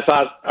 So I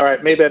thought, all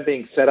right, maybe I'm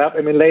being set up.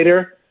 I mean,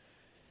 later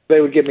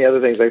they would give me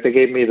other things. Like they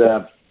gave me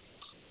the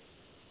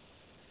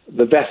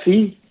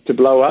vessie to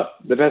blow up.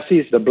 The vessie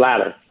is the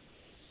bladder.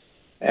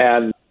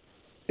 And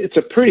it's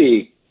a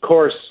pretty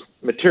coarse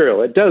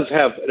material. It does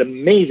have an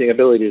amazing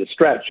ability to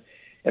stretch.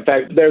 In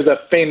fact, there's a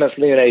famous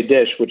Lyonnais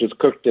dish which is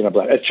cooked in a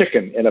bladder, a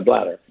chicken in a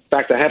bladder. In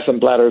fact, I have some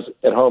bladders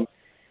at home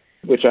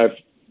which I've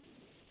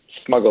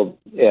smuggled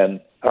in,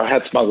 or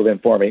had smuggled in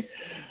for me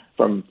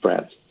from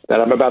France, that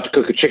I'm about to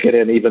cook a chicken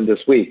in even this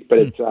week. But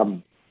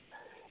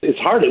it's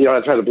hard.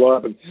 I try to blow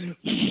up and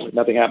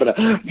nothing happened.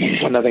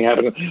 Nothing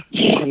happened.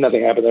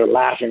 Nothing happened. They're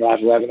laughing.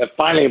 And then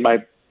finally, my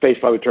face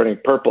probably turning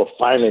purple,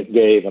 finally it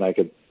gave, and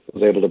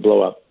was able to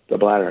blow up the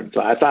bladder. And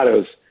so I thought it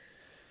was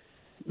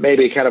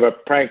maybe kind of a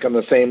prank on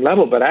the same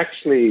level, but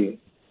actually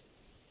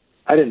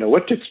I didn't know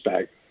what to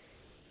expect,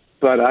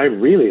 but I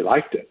really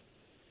liked it.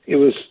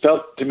 It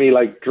felt to me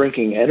like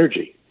drinking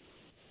energy.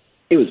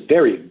 It was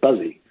very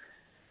buzzy.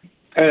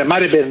 And it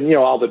might have been,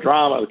 all the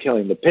drama of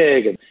killing the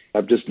pig, and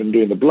I've just been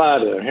doing the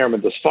blood, and here I'm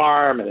at this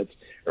farm, and it's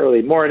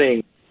early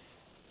morning.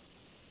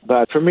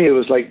 But for me, it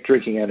was like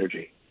drinking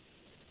energy.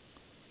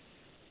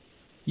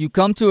 You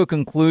come to a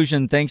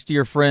conclusion thanks to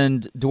your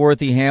friend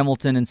Dorothy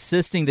Hamilton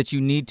insisting that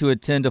you need to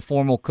attend a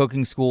formal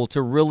cooking school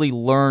to really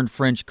learn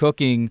French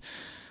cooking,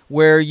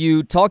 where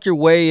you talk your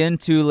way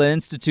into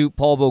L'Institut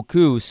Paul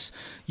Bocuse.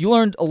 You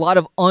learned a lot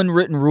of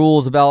unwritten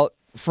rules about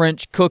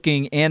French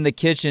cooking and the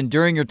kitchen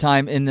during your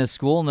time in this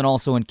school, and then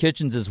also in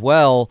kitchens as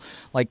well,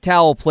 like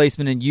towel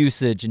placement and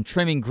usage and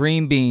trimming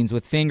green beans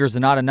with fingers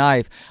and not a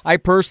knife. I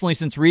personally,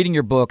 since reading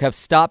your book, have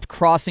stopped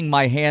crossing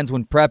my hands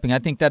when prepping. I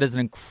think that is an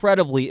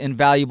incredibly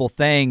invaluable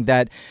thing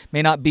that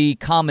may not be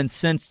common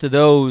sense to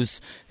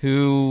those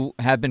who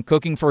have been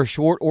cooking for a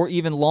short or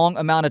even long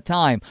amount of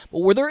time. But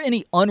were there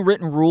any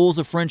unwritten rules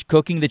of French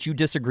cooking that you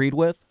disagreed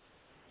with?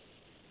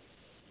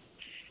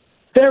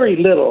 Very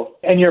little.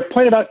 And your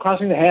point about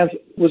crossing the hands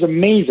was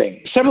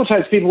amazing. Several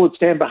times people would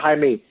stand behind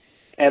me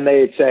and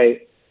they'd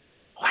say,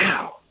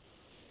 wow,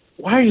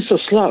 why are you so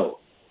slow?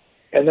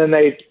 And then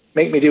they'd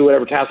make me do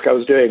whatever task I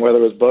was doing, whether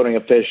it was boning a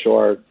fish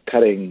or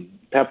cutting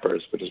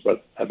peppers, which is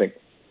what I think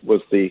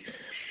was the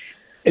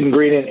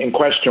ingredient in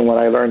question when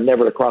I learned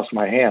never to cross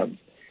my hands.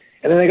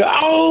 And then they go,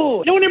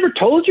 oh, no one ever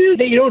told you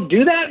that you don't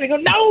do that? And they go,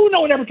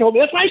 no one ever told me.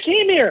 That's why I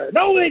came here.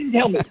 No, they didn't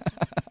tell me.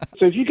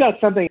 So if you got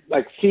something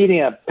like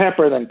seeding a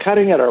pepper, then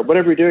cutting it, or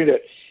whatever you're doing to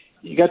it,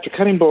 you got your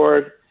cutting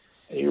board,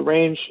 and you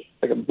arrange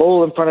like a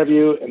bowl in front of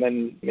you, and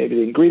then maybe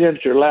the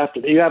ingredients to your left.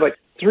 And you have like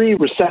 3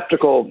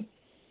 receptacle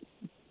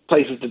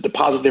places to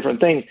deposit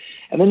different things.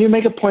 And then you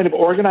make a point of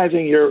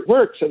organizing your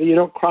work so that you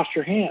don't cross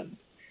your hands.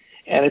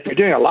 And if you're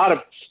doing a lot of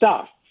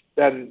stuff,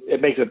 then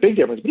it makes a big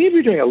difference. But even if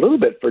you're doing a little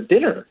bit for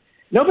dinner,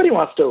 nobody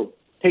wants to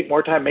take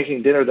more time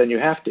making dinner than you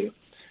have to.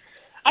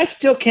 I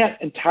still can't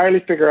entirely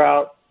figure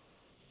out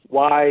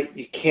why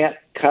you can't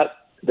cut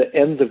the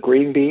ends of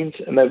green beans.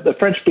 And the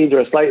French beans are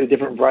a slightly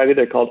different variety.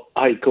 They're called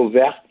haricots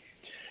verts,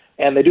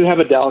 and they do have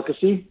a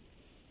delicacy.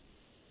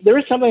 There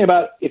is something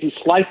about if you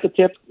slice the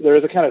tip, there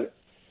is a kind of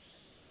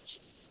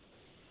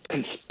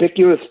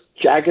conspicuous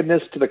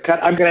jaggedness to the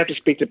cut. I'm going to have to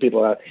speak to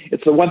people about it.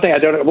 It's the one thing I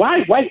don't know.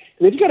 Why?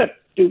 You got to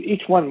do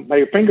each one by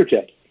your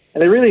fingertips.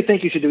 And they really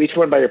think you should do each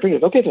one by your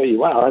fingers. Okay,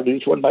 so I'll do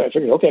each one by my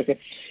fingers. Okay.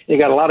 You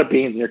got a lot of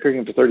beans and you're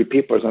cooking for 30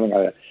 people or something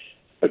like that.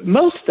 But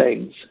most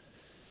things,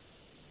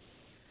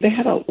 they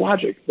had a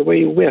logic. The way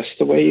you whisk,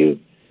 the way you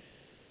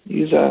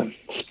use a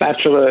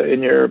spatula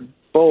in your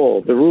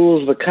bowl, the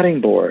rules of the cutting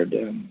board,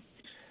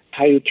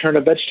 how you turn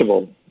a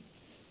vegetable.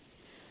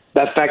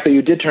 That fact that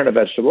you did turn a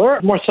vegetable,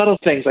 or more subtle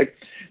things like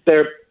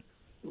they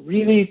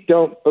really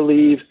don't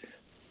believe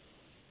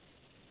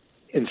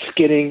in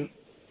skinning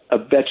a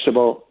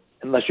vegetable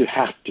unless you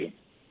have to.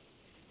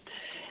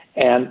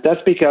 And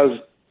that's because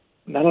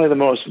not only the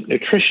most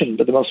nutrition,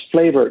 but the most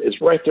flavor is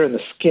right there in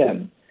the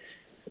skin.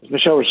 As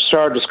Michel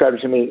Richard described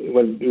it to me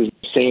when he was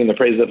singing the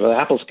praises of the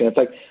apple skin, it's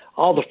like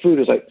all the food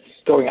is like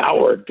going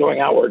outward,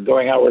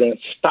 and it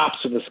stops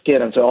in the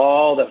skin. And so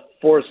all the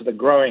force of the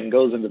growing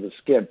goes into the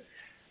skin.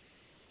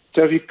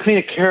 So if you clean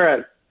a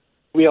carrot,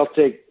 we have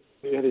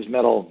these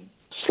metal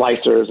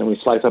slicers and we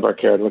slice up our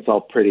carrot and it's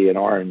all pretty and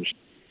orange.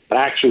 But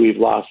actually we've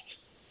lost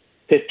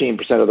 15%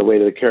 of the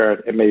weight of the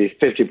carrot and maybe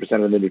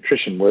 50% of the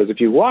nutrition. Whereas if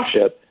you wash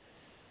it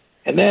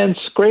and then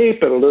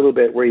scrape it a little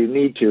bit where you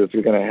need to if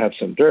you're going to have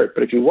some dirt.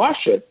 But if you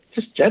wash it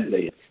just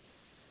gently,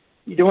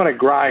 you don't want to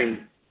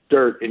grind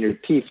dirt in your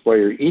teeth while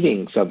you're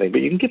eating something,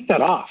 but you can get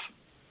that off.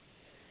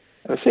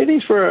 And the same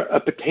thing's for a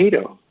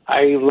potato.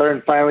 I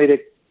learned finally to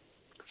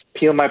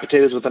peel my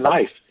potatoes with a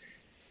knife.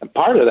 And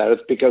part of that is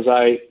because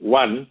I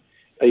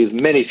use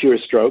many fewer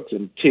strokes,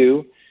 and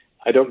 2,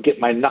 I don't get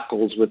my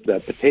knuckles with the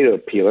potato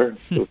peeler,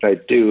 which I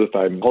do if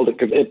I'm holding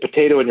a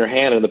potato in your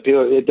hand and the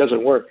peeler, it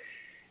doesn't work.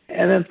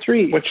 And then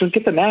 3, once you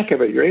get the knack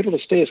of it, you're able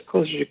to stay as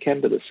close as you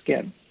can to the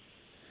skin.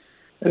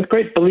 There's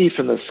great belief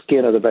in the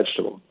skin of the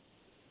vegetable.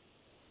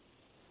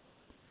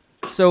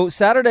 So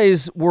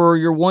Saturdays were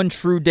your one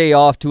true day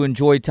off to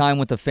enjoy time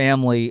with the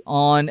family.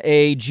 On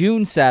a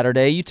June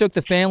Saturday, you took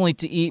the family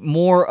to eat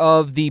more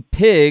of the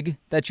pig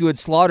that you had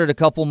slaughtered a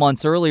couple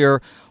months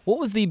earlier. What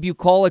was the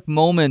bucolic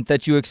moment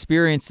that you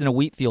experienced in a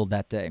wheat field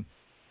that day?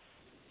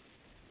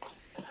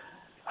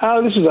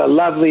 Oh, this was a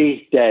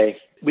lovely day.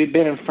 We'd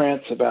been in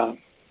France about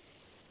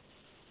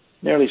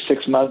nearly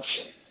 6 months,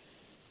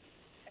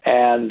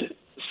 and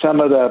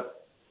some of the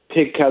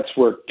pig cuts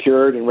were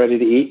cured and ready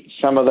to eat.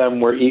 Some of them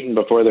were eaten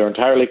before they were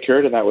entirely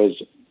cured, and that was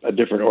a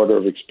different order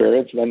of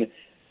experience. And then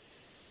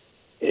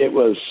it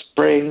was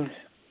spring.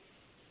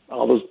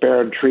 All those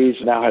barren trees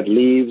now had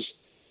leaves.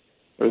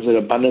 There was an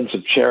abundance of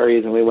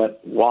cherries, and we went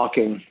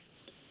walking,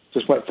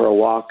 just went for a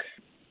walk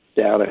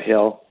down a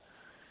hill.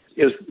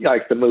 It was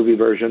like the movie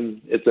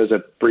version. There's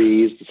a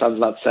breeze. The sun's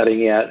not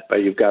setting yet,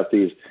 but you've got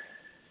these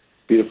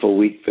beautiful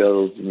wheat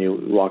fields, and you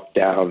walk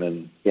down,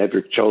 and you have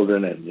your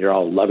children, and you're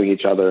all loving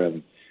each other,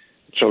 and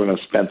the children have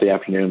spent the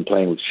afternoon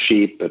playing with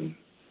sheep, and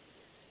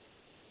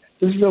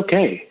this is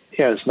okay.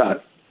 Yeah, it's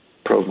not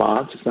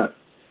Provence. It's not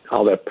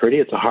all that pretty.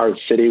 It's a hard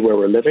city where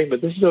we're living,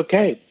 but this is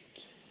okay.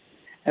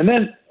 And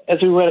then as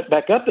we went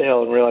back up the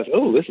hill and realized,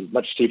 oh, this is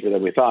much steeper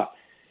than we thought,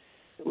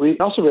 we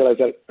also realized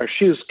that our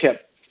shoes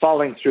kept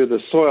falling through the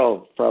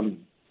soil from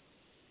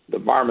the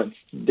varmints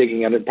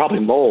digging under, probably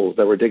moles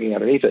that were digging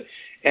underneath it.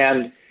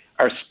 And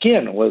our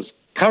skin was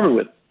covered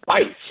with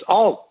bites,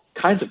 all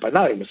kinds of bites,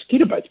 not even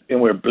mosquito bites, and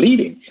we were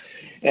bleeding.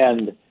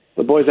 And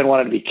the boys then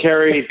wanted to be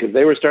carried because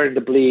they were starting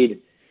to bleed.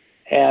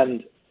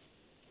 And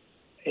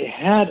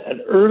had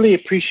an early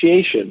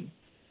appreciation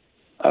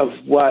of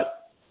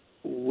what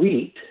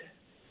wheat,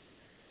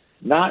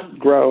 not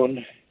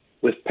grown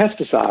with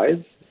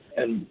pesticides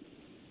and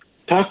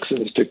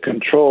toxins to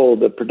control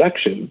the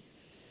production,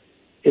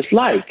 is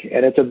like.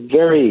 And it's a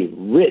very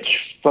rich,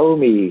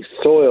 foamy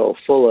soil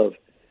full of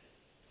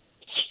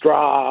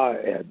straw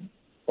and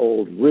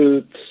old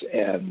roots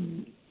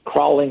and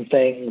crawling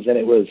things, and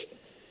it was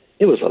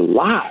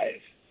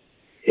alive.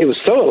 It was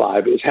so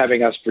alive, it was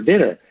having us for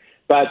dinner.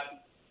 But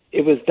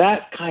it was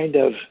that kind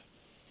of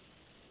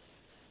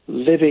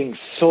living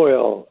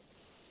soil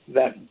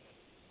that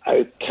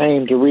I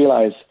came to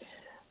realize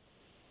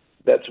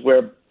that's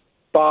where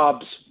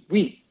Bob's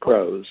wheat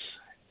grows.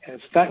 And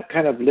it's that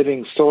kind of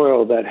living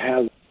soil that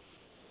has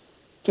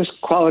just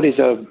qualities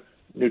of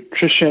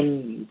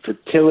nutrition,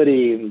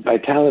 fertility, and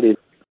vitality.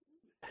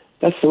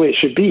 That's the way it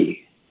should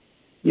be.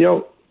 You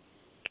don't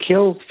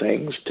kill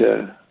things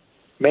to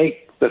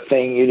make the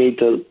thing you need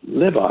to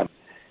live on.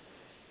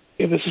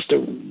 It was just a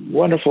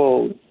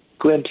wonderful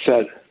glimpse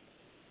at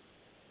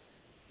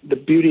the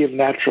beauty of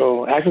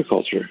natural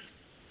agriculture.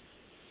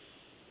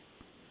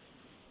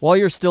 While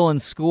you're still in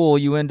school,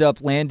 you end up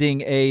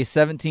landing a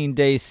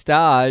 17-day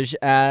stage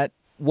at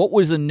what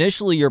was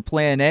initially your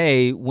plan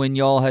A when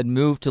y'all had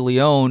moved to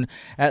Lyon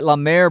at La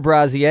Mère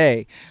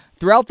Brasier.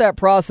 Throughout that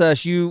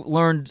process, you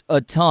learned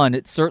a ton.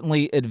 It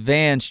certainly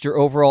advanced your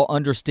overall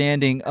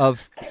understanding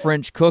of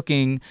French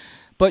cooking,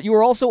 but you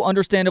were also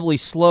understandably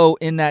slow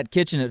in that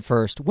kitchen at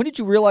first. When did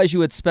you realize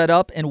you had sped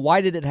up, and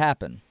why did it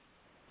happen?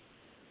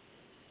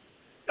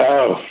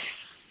 Oh,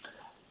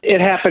 it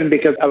happened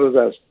because I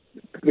was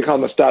we call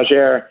them a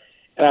stagiaire,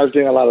 and I was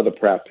doing a lot of the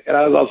prep. And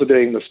I was also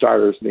doing the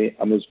starters, the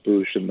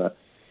amuse-bouche, and the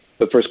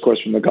first course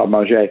from the garde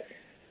manger,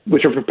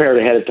 which are prepared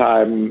ahead of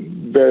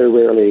time, very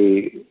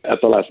rarely at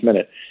the last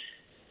minute.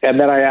 And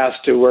then I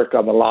asked to work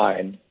on the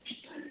line.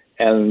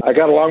 And I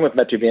got along with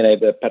Mathieu Vianney,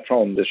 the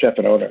patron, the chef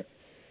and owner.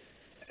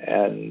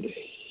 And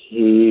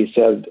he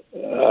said,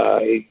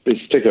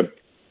 he took a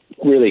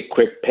really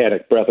quick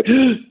panic breath. Like,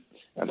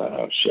 I thought,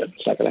 oh, shit,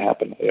 it's not going to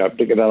happen. I'm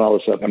thinking about all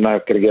this stuff. I'm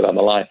not going to get on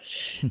the line.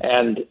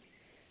 And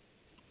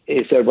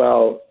he said,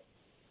 well,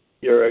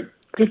 you're a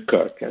good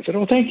cook. I said,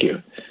 oh, thank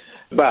you.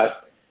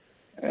 But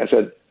I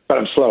said, but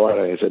I'm slow, aren't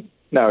I? He said,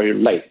 no, you're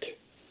late.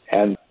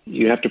 And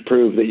you have to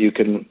prove that you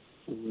can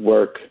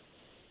work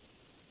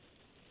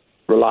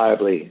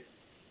reliably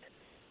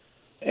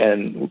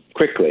and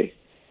quickly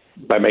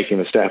by making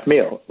the staff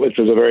meal, which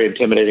was a very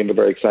intimidating but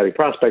very exciting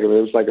prospect. It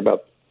was like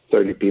about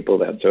 30 people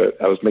then. So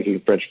I was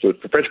making French food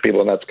for French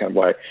people, and that's kind of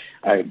why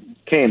I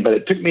came. But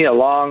it took me I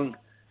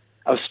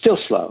was still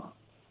slow.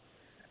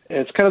 And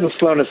it's kind of the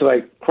slowness of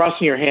like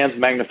crossing your hands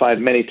magnified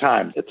many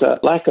times. It's a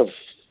lack of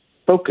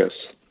focus.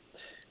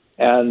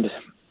 And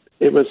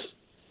it was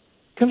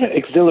kind of an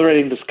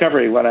exhilarating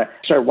discovery when I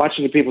started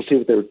watching the people see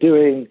what they were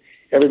doing.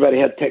 Everybody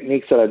had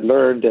techniques that I'd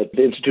learned at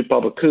the Institut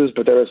Paul Bocuse,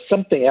 but there was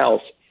something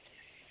else.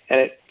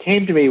 And it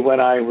came to me when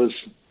I was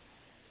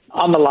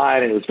on the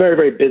line, and it was very,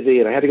 very busy,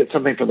 and I had to get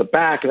something from the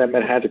back, and that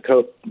meant I had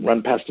to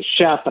run past the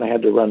chef, and I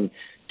had to run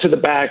to the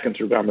back and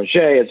through garde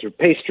manger and through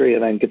pastry,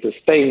 and then get this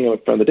thing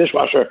from the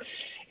dishwasher.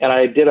 And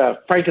I did a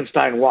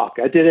Frankenstein walk.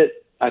 I did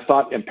it, I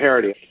thought, in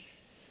parody.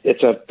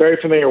 It's a very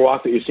familiar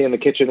walk that you see in the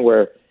kitchen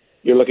where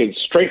you're looking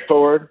straight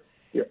forward,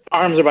 your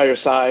arms are by your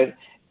side,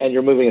 and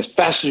you're moving as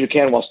fast as you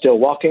can while still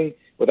walking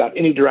without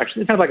any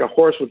direction. It's kind of like a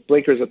horse with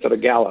blinkers that's at a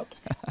gallop.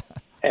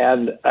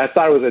 And I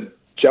thought it was a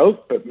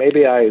joke, but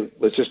maybe I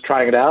was just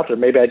trying it out, or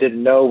maybe I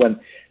didn't know when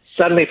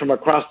suddenly from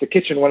across the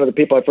kitchen, one of the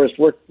people I first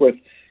worked with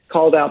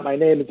called out my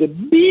name and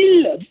said,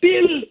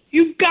 Bill,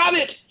 you got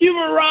it. You've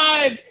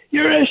arrived.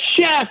 You're a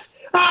chef.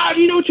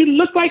 Do you know what you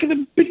look like in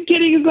the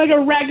beginning? It's like a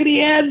Raggedy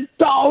Ann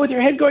doll with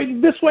your head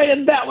going this way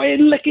and that way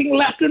and looking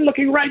left and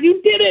looking right.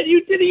 You did it.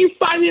 You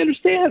finally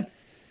understand.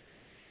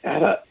 And I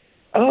thought,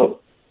 oh,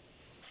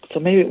 so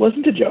maybe it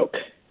wasn't a joke.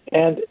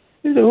 And it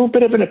was a little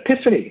bit of an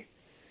epiphany.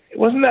 It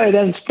wasn't that I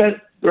then spent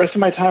the rest of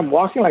my time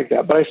walking like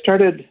that, but I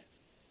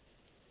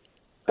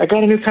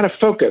got a new kind of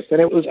focus, and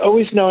it was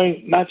always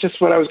knowing not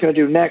just what I was going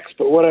to do next,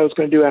 but what I was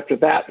going to do after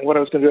that, and what I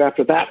was going to do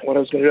after that, and what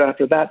I was going to do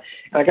after that.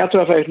 And I got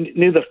to, if I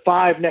knew the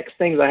 5 next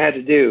things I had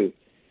to do,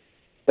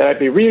 that I'd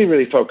be really,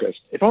 really focused.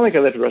 If only I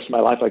could live the rest of my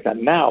life like that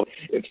now,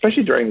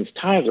 especially during these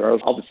times where I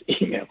was all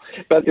this email.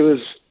 But it was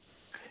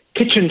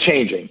kitchen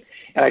changing,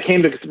 and I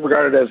came to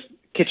regard it as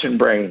kitchen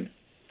brain.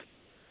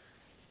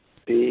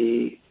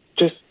 The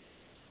just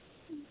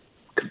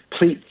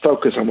complete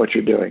focus on what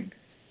you're doing.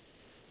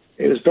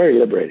 It was very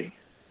liberating.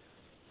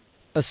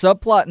 A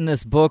subplot in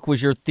this book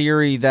was your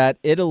theory that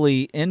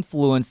Italy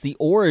influenced the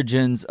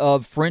origins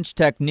of French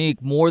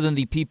technique more than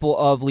the people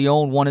of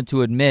Lyon wanted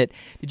to admit.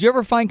 Did you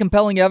ever find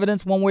compelling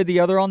evidence one way or the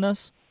other on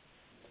this?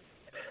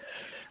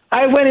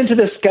 I went into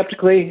this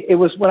skeptically. It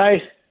was when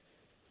I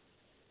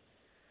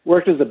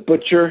worked as a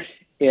butcher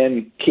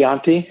in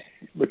Chianti,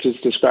 which is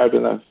described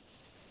in the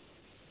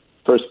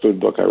first food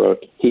book I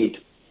wrote, Heat.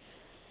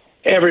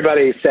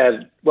 Everybody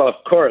said, well, of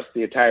course,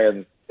 the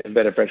Italians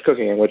invented French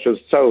cooking, and which was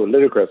so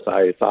ludicrous.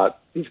 I thought,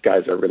 these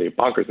guys are really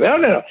bonkers.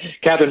 No.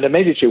 Catherine de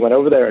Medici went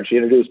over there and she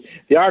introduced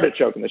the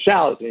artichoke and the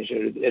shallots, and she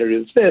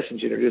introduced this and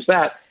she introduced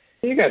that.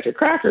 You guys are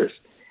crackers.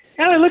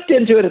 And I looked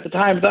into it at the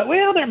time and thought,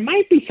 well, there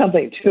might be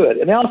something to it.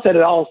 And they all said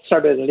it all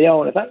started in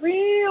Lyon. I thought,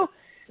 well,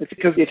 it's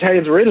because the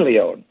Italians were in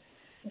Lyon.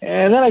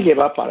 And then I gave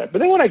up on it. But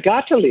then when I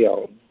got to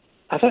Lyon,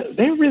 I thought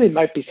there really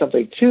might be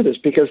something to this,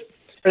 because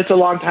it's a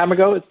long time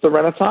ago. It's the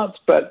Renaissance.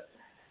 But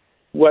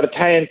what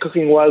Italian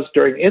cooking was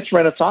during its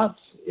Renaissance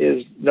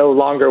is no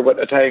longer what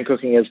Italian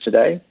cooking is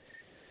today.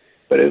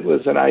 But it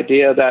was an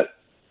idea that,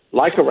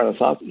 like a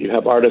Renaissance, you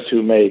have artists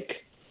who make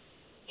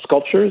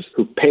sculptures,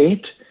 who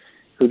paint,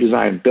 who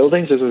design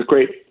buildings. There's this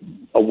great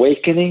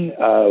awakening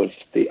of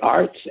the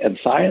arts and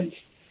science,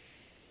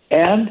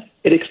 and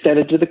it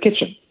extended to the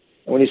kitchen.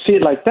 And when you see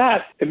it like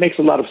that, it makes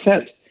a lot of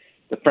sense.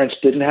 The French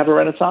didn't have a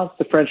Renaissance.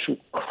 The French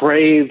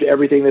craved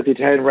everything that the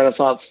Italian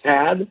Renaissance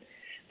had.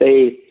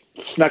 They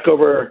snuck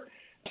over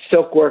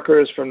silk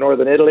workers from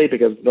northern Italy,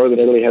 because northern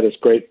Italy had this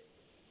great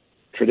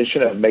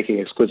tradition of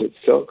making exquisite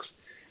silks.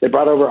 They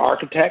brought over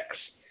architects.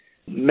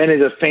 Many of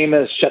the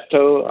famous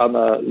chateaux on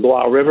the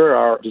Loire River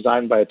are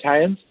designed by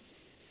Italians.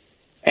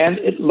 And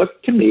it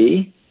looked to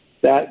me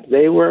that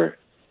they were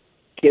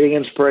getting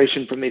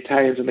inspiration from the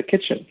Italians in the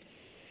kitchen.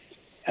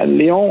 And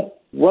Lyon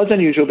was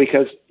unusual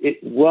because it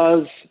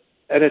was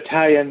an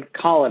Italian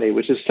colony,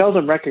 which is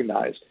seldom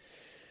recognized.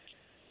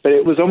 But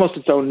it was almost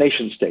its own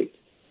nation state.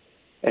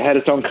 It had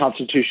its own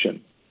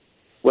constitution.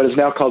 What is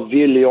now called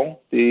Ville-Lyon,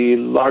 the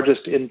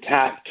largest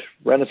intact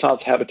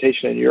Renaissance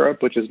habitation in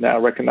Europe, which is now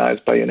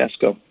recognized by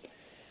UNESCO,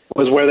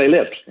 was where they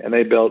lived. And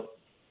they built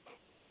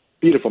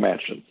beautiful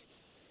mansions.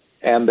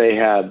 And they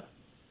had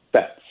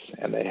fetes,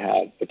 and they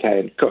had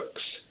Italian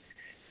cooks,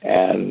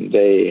 and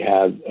they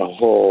had a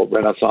whole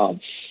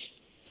Renaissance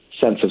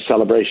sense of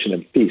celebration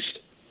and feast.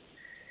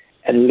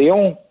 And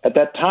Lyon, at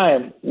that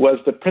time, was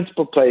the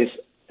principal place,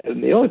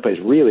 and the only place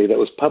really, that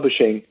was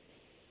publishing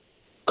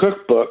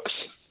cookbooks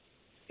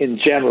in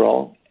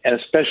general, and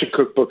especially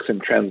cookbooks in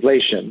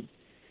translation,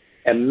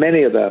 and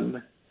many of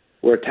them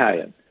were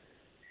Italian.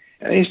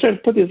 And he started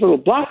to put these little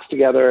blocks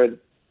together, and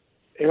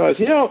he realized,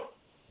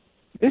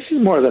 this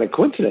is more than a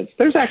coincidence.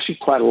 There's actually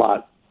quite a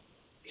lot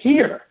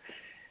here.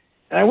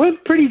 And I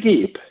went pretty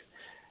deep.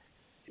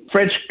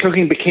 French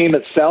cooking became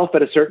itself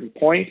at a certain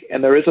point,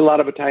 and there is a lot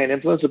of Italian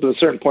influence. But at a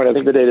certain point, I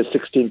think the date is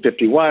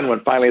 1651, when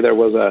finally there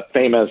was a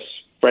famous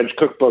French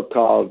cookbook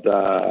called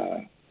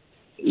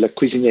Le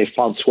Cuisinier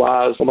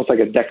François, almost like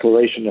a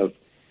declaration of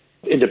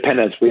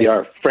independence. We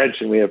are French,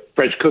 and we have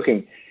French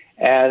cooking.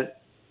 And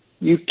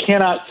you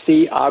cannot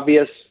see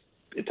obvious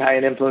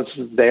Italian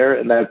influences there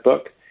in that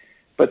book.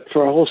 But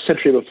for a whole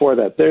century before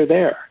that, they're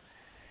there.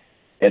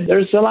 And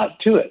there's a lot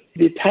to it.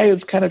 The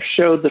Italians kind of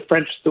showed the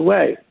French the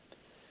way.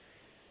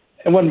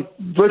 And one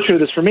virtue of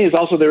this for me is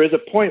also there is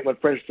a point when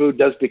French food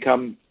does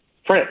become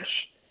French.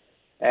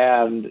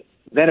 And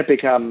then it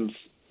becomes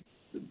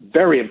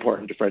very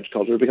important to French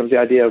culture. It becomes the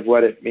idea of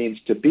what it means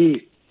to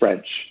be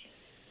French.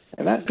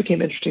 And that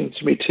became interesting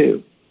to me,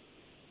 too.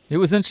 It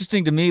was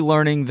interesting to me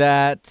learning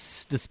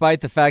that, despite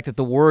the fact that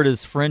the word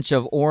is French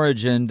of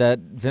origin, that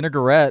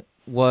vinaigrette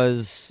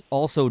was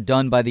also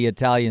done by the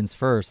Italians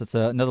first. That's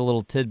another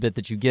little tidbit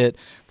that you get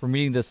from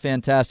reading this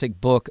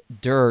fantastic book,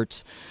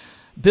 Dirt.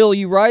 Bill,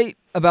 you write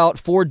about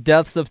 4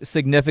 deaths of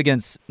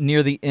significance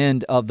near the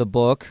end of the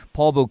book: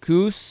 Paul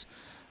Bocuse,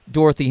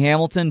 Dorothy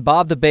Hamilton,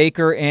 Bob the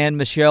Baker, and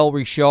Michel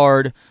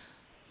Richard.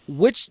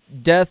 Which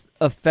death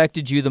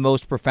affected you the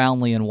most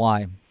profoundly, and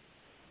why?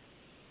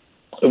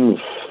 Oof.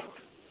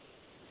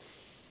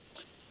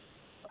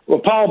 Well,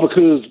 Paul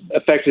Bocuse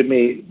affected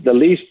me the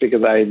least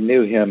because I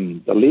knew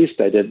him the least.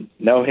 I didn't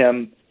know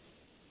him,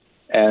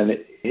 and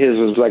his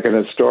was like an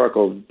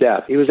historical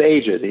death. He was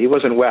aged. He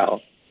wasn't well.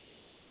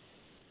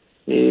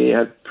 He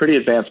had pretty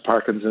advanced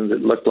Parkinson's,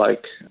 it looked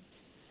like,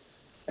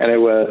 and it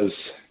was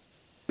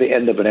the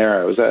end of an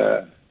era. It was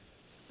a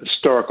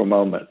historical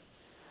moment.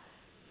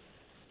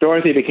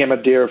 Dorothy became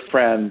a dear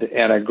friend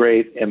and a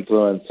great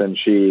influence, and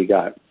she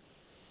got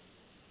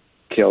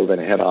killed in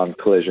a head-on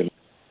collision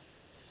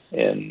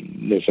in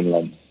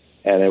Newfoundland,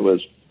 and it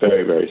was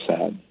very, very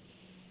sad.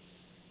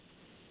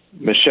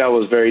 Michelle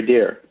was very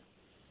dear,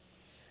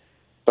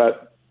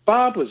 but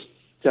Bob was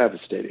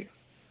devastating.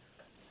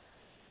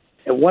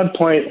 At one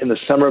point in the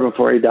summer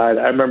before he died,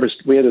 I remember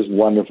we had this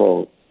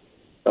wonderful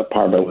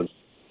apartment with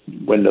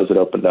windows that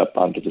opened up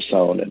onto the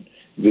Saône and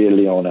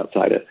Ville-Lyon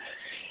outside it.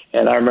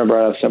 And I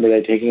remember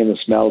somebody taking in the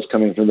smells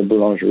coming from the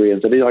boulangerie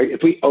and said,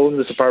 if we owned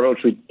this apartment,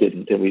 which we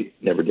didn't, and we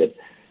never did,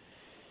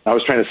 I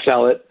was trying to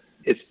sell it.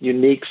 Its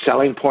unique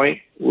selling point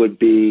would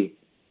be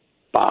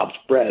Bob's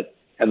bread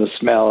and the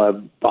smell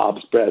of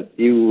Bob's bread.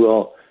 You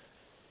will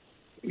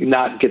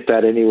not get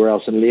that anywhere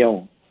else in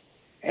Lyon.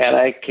 And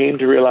I came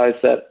to realize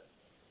that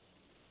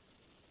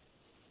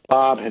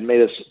Bob had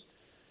made us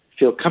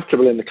feel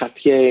comfortable in the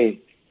quartier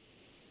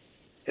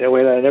in a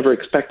way that I never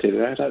expected.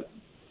 And I thought,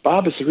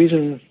 Bob is the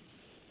reason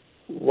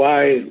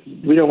why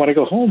we don't want to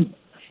go home.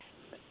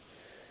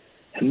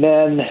 And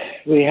then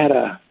we had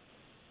a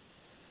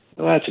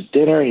went out to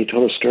dinner, and he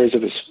told us stories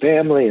of his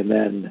family, and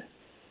then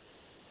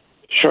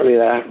shortly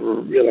after,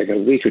 like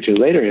a week or two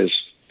later, his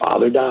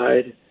father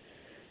died.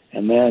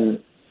 And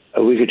then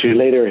a week or two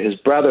later, his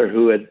brother,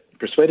 who had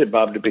persuaded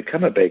Bob to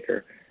become a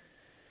baker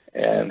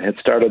and had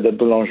started the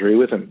boulangerie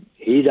with him,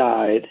 he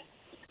died.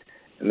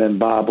 And then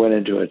Bob went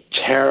into a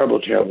terrible,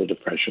 terrible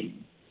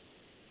depression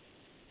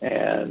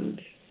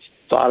and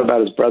thought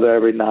about his brother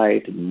every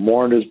night and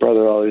mourned his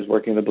brother while he was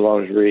working in the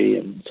boulangerie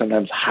and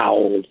sometimes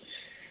howled.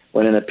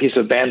 When in a piece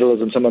of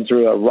vandalism, someone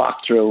threw a rock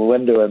through a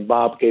window and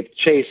Bob gave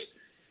chase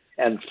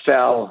and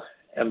fell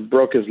and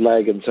broke his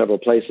leg in several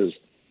places.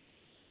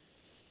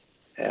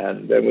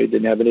 And then we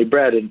didn't have any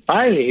bread. And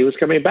finally, he was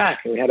coming back,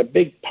 and we had a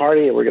big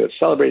party, and we were going to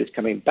celebrate his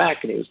coming back,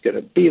 and he was going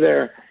to be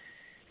there.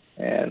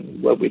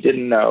 And what we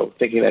didn't know,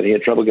 thinking that he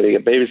had trouble getting a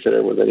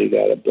babysitter, was that he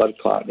got a blood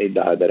clot, and he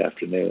died that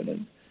afternoon.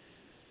 And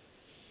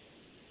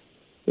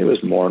it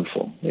was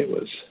mournful. It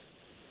was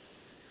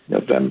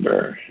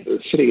November. The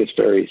city gets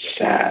very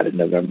sad in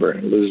November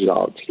and loses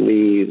all its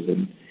leaves,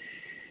 and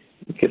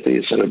you get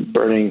these sort of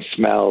burning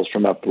smells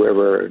from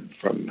upriver, and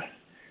from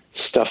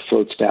stuff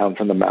floats down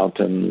from the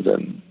mountains,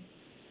 and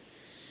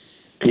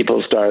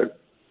people start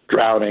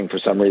drowning for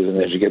some reason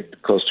as you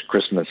get close to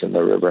Christmas in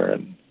the river.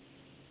 And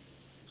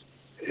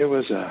it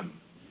was a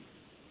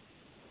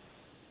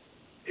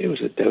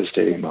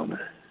devastating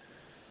moment.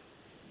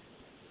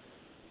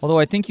 Although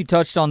I think you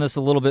touched on this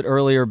a little bit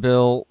earlier,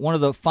 Bill, one of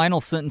the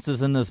final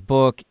sentences in this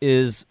book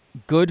is,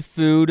 "Good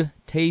food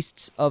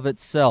tastes of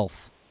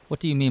itself." What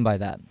do you mean by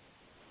that?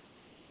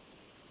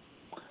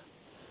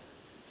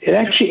 It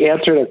actually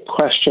answered a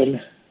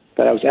question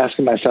that I was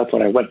asking myself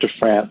when I went to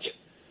France,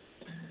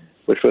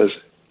 which was,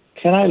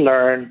 can I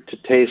learn to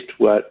taste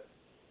what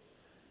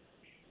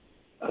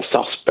a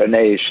sauce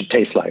béarnaise should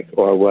taste like,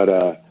 or what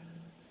a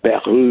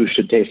beurre rouge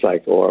should taste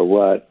like, or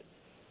what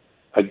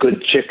a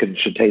good chicken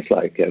should taste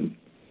like? And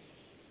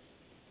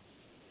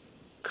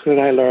could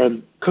I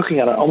learn cooking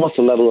on almost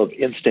a level of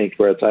instinct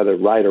where it's either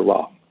right or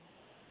wrong?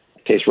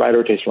 It tastes right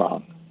or it tastes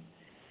wrong.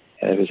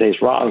 And if it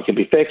tastes wrong, it can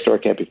be fixed or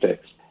it can't be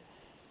fixed.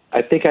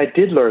 I think I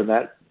did learn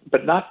that,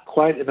 but not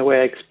quite in the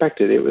way I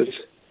expected. It was,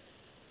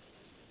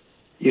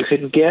 you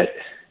can get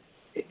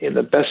in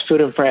the best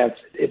food in France,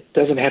 it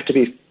doesn't have to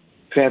be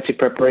fancy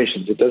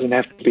preparations. It doesn't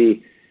have to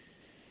be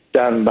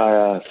done by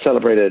a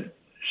celebrated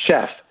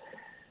chef.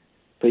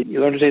 But you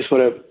learn to taste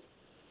what a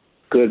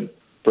good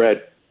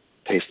bread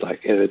tastes like.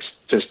 And it's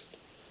just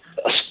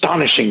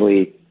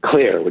astonishingly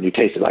clear when you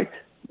taste it, like,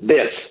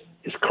 this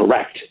is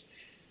correct.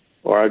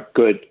 Or a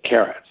good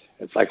carrot.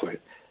 It's like,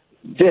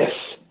 this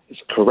is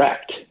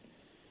correct.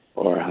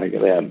 Or like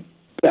the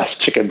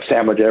best chicken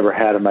sandwich I ever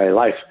had in my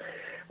life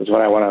was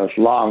when I went on this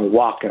long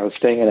walk, and I was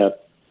staying in a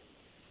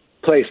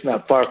place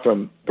not far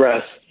from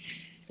Brest.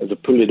 It was a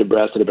poulet de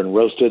Brest that had been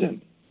roasted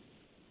and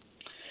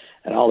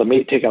all the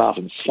meat taken off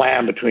and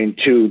slammed between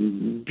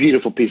two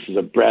beautiful pieces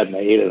of bread, and I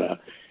ate it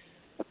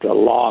after a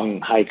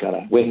long hike on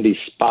a windy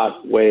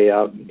spot way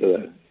out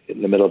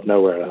in the middle of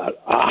nowhere. And I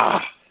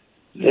thought,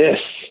 this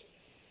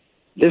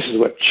is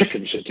what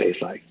chicken should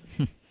taste like.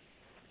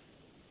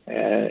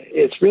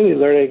 It's really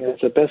learning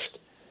that the best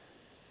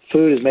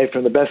food is made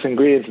from the best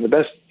ingredients, and the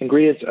best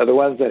ingredients are the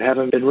ones that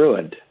haven't been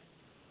ruined.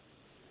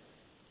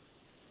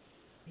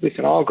 We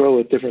can all grow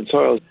with different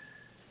soils.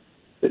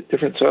 The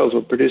different soils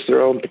will produce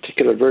their own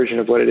particular version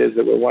of what it is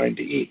that we're wanting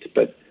to eat,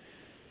 but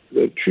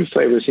the true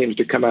flavor seems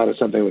to come out of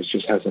something which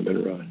just hasn't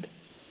been ruined.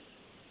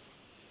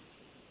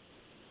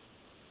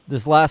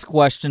 This last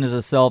question is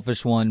a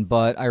selfish one,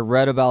 but I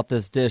read about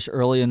this dish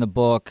early in the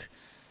book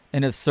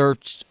and have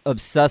searched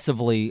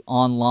obsessively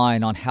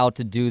online on how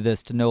to do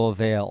this to no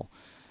avail.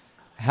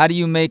 How do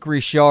you make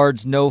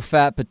Richard's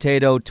no-fat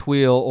potato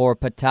tuile or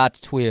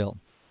patate tuile?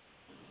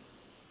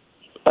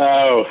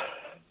 Oh,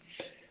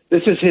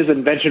 this is his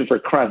invention for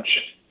crunch.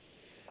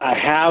 I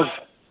have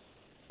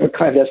a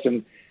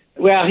clandestine.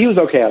 Well, he was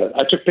okay at it.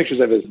 I took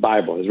pictures of his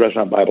Bible, his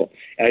restaurant Bible,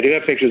 and I do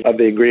have pictures of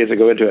the ingredients that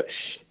go into it.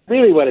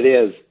 Really what it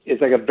is,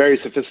 it's like a very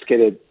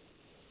sophisticated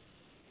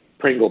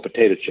Pringle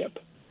potato chip.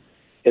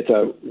 It's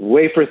a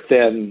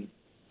wafer-thin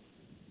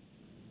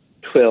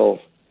tuile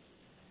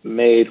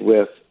made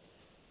with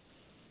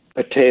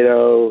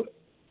potato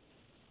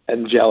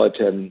and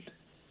gelatin,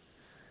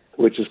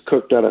 which is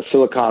cooked on a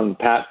silicon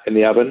pat in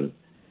the oven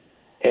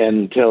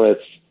until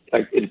it's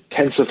like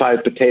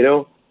intensified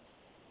potato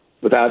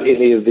without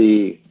any of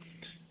the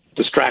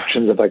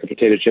distractions of like a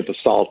potato chip of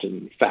salt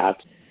and fat.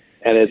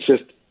 And it's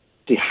just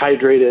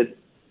dehydrated,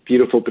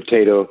 beautiful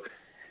potato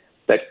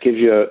that gives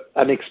you an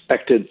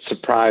unexpected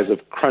surprise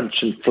of crunch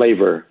and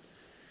flavor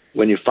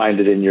when you find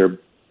it in your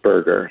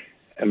burger.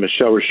 And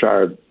Michel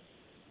Richard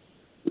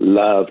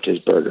loved his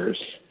burgers.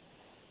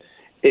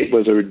 It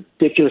was a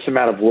ridiculous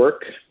amount of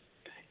work.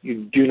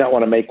 You do not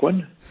want to make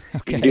one.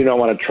 Okay. You do not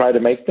want to try to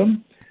make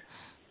them.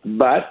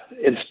 But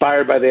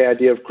inspired by the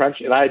idea of crunch,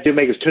 and I do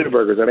make his tuna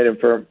burgers. I made them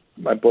for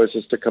my boys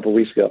just a couple of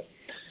weeks ago.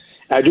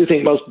 I do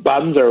think most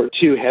buns are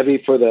too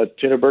heavy for the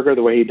tuna burger,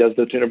 the way he does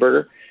the tuna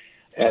burger.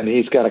 And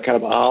he's got a kind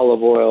of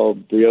olive oil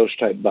brioche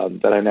type bun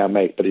that I now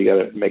make, but you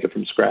got to make it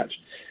from scratch.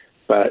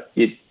 but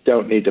you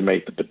don't need to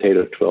make the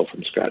potato twill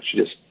from scratch.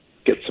 You just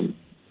get some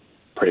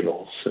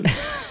Pringles and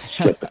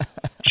slip a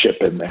chip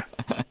in there.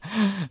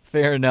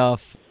 Fair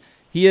enough.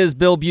 He is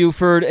Bill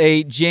Buford,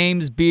 a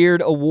James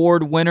Beard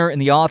Award winner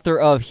and the author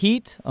of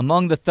Heat,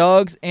 Among the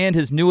Thugs, and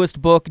his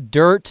newest book,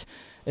 Dirt,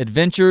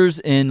 Adventures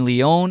in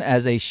Lyon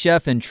as a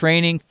Chef in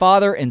Training,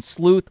 Father and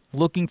Sleuth,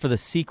 Looking for the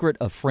Secret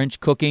of French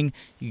Cooking.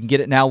 You can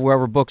get it now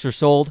wherever books are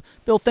sold.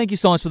 Bill, thank you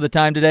so much for the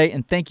time today,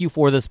 and thank you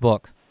for this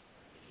book.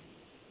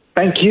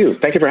 Thank you.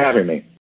 Thank you for having me.